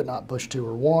 3, but not Busch 2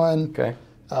 or 1. Okay.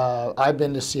 I've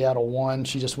been to Seattle 1.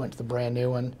 She just went to the brand new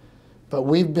one. But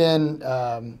we've been,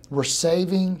 we're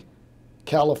saving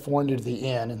California to the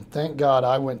end, and thank God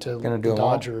I went to the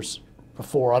Dodgers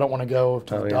before. I don't want to go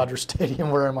to the Dodger Stadium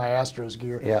wearing my Astros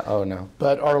gear. Yeah, oh no.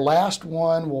 But our last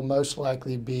one will most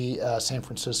likely be San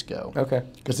Francisco. Okay.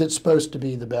 Because it's supposed to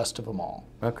be the best of them all.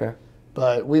 Okay.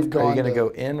 But we've gone. Are you going to go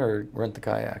in or rent the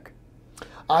kayak?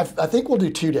 I think we'll do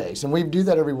 2 days, and we do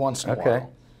that every once in a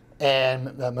while. And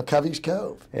McCovey's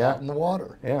Cove out in the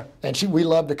water. Yeah. And we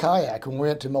loved to kayak. When we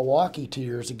went to Milwaukee 2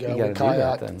 years ago, we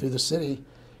kayaked through the city.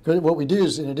 What we do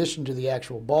is, in addition to the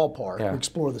actual ballpark, we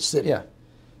explore the city. Yeah.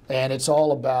 And it's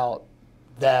all about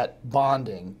that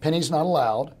bonding. Penny's not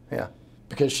allowed. Yeah.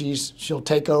 Because she'll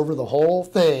take over the whole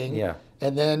thing. Yeah.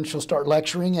 And then she'll start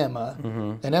lecturing Emma.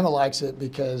 Mm-hmm. And Emma likes it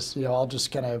because, I'll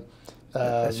just kind of...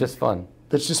 it's just fun.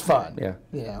 It's just fun.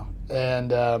 Yeah.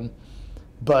 And,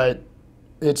 but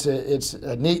it's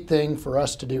a neat thing for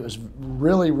us to do. It was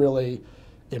really, really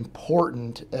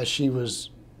important as she was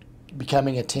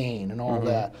becoming a teen and all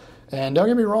that. And don't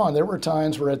get me wrong, there were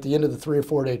times where at the end of the 3 or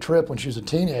 4 day trip when she was a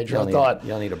teenager, I thought,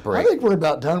 y'all need a break. I think we're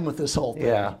about done with this whole thing.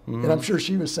 Yeah. And I'm sure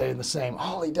she was saying the same.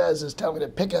 All he does is tell me to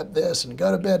pick up this and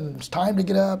go to bed and it's time to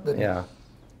get up. And,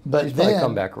 but she's then probably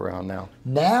come back around now.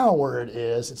 Now where it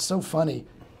is, it's so funny.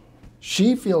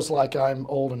 She feels like I'm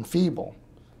old and feeble.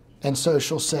 And so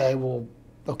she'll say, well,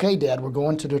 okay, Dad, we're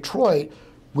going to Detroit.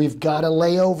 We've got a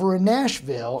layover in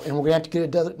Nashville and we're going to have to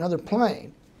get another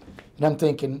plane. And I'm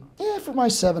thinking, for my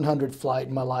 700th flight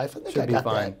in my life, I think I got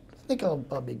that. I think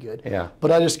I'll be good. Yeah.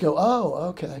 But I just go, oh,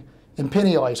 okay. And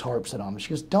Penny always harps it on me. She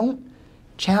goes, don't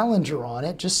challenge her on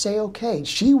it. Just say, okay.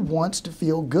 She wants to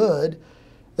feel good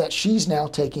that she's now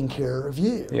taking care of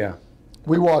you. Yeah.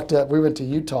 We went to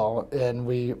Utah and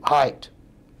we hiked.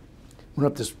 Went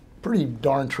up this pretty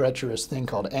darn treacherous thing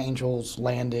called Angel's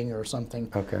Landing or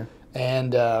something. Okay.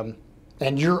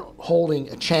 And you're holding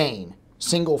a chain,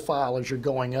 single file as you're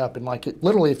going up, and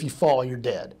literally if you fall, you're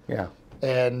dead. Yeah.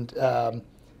 And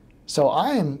so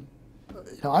I'm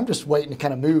just waiting to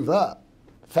kind of move up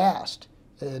fast,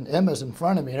 and Emma's in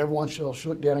front of me, and every once in a while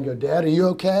she'll look down and go, Dad, are you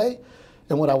okay?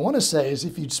 And what I want to say is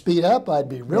if you'd speed up, I'd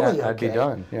be really okay. I'd be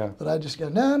done, yeah. But I just go,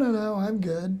 no, I'm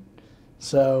good.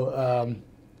 So,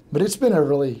 but it's been a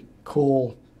really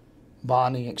cool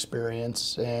bonding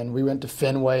experience, and we went to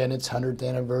Fenway and its 100th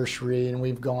anniversary, and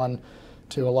we've gone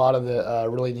to a lot of the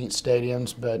really neat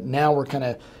stadiums. But now we're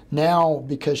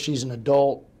because she's an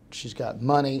adult, she's got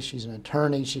money, she's an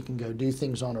attorney, she can go do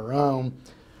things on her own.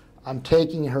 I'm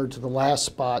taking her to the last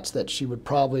spots that she would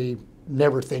probably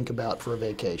never think about for a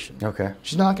vacation. Okay.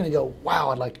 She's not going to go, wow,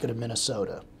 I'd like to go to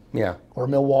Minnesota. Yeah. Or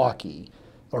Milwaukee.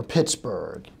 or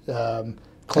Pittsburgh, Have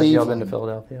Cleveland. y'all been to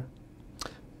Philadelphia?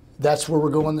 That's where we're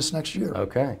going this next year.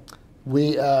 Okay.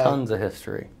 We Tons of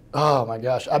history. Oh my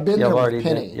gosh, I've been Y'all there already with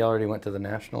Penny. y'all already went to the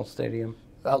National Stadium?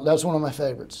 That's one of my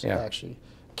favorites, Yeah. actually.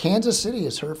 Kansas City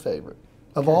is her favorite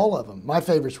of all of them. My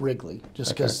favorite's Wrigley,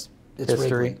 just because it's History.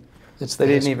 Wrigley. It's They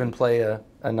the didn't history. even play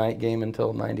a night game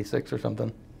until '96 or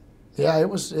something. Yeah, it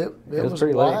was a pretty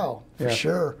late. while for Yeah.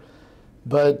 sure.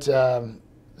 But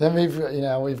then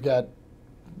we've got.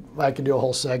 I could do a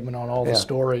whole segment on all the Yeah.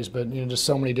 stories, but just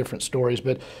so many different stories.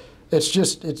 But it's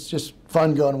just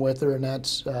fun going with her, and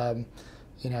that's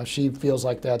she feels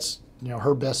like that's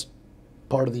her best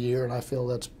part of the year, and I feel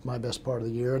that's my best part of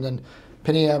the year. And then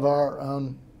Penny have our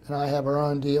own, and I have our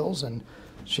own deals, and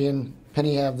she and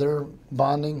Penny have their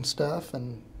bonding stuff,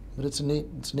 but it's a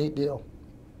neat deal.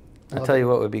 I'll tell you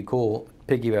what would be cool,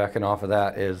 piggybacking off of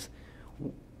that is,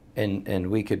 and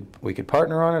we could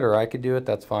partner on it, or I could do it,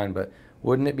 that's fine, but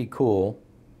wouldn't it be cool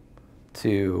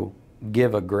to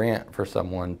give a grant for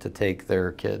someone to take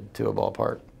their kid to a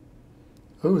ballpark?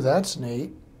 Ooh, that's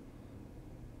neat.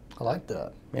 I like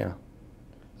that. Yeah.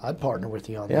 I'd partner with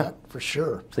you on Yeah. that for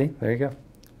sure. See, there you go.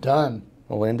 Done.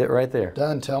 We'll end it right there.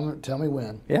 Done. Tell me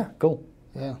when. Yeah, cool.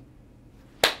 Yeah.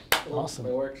 Cool. Awesome.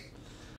 That works.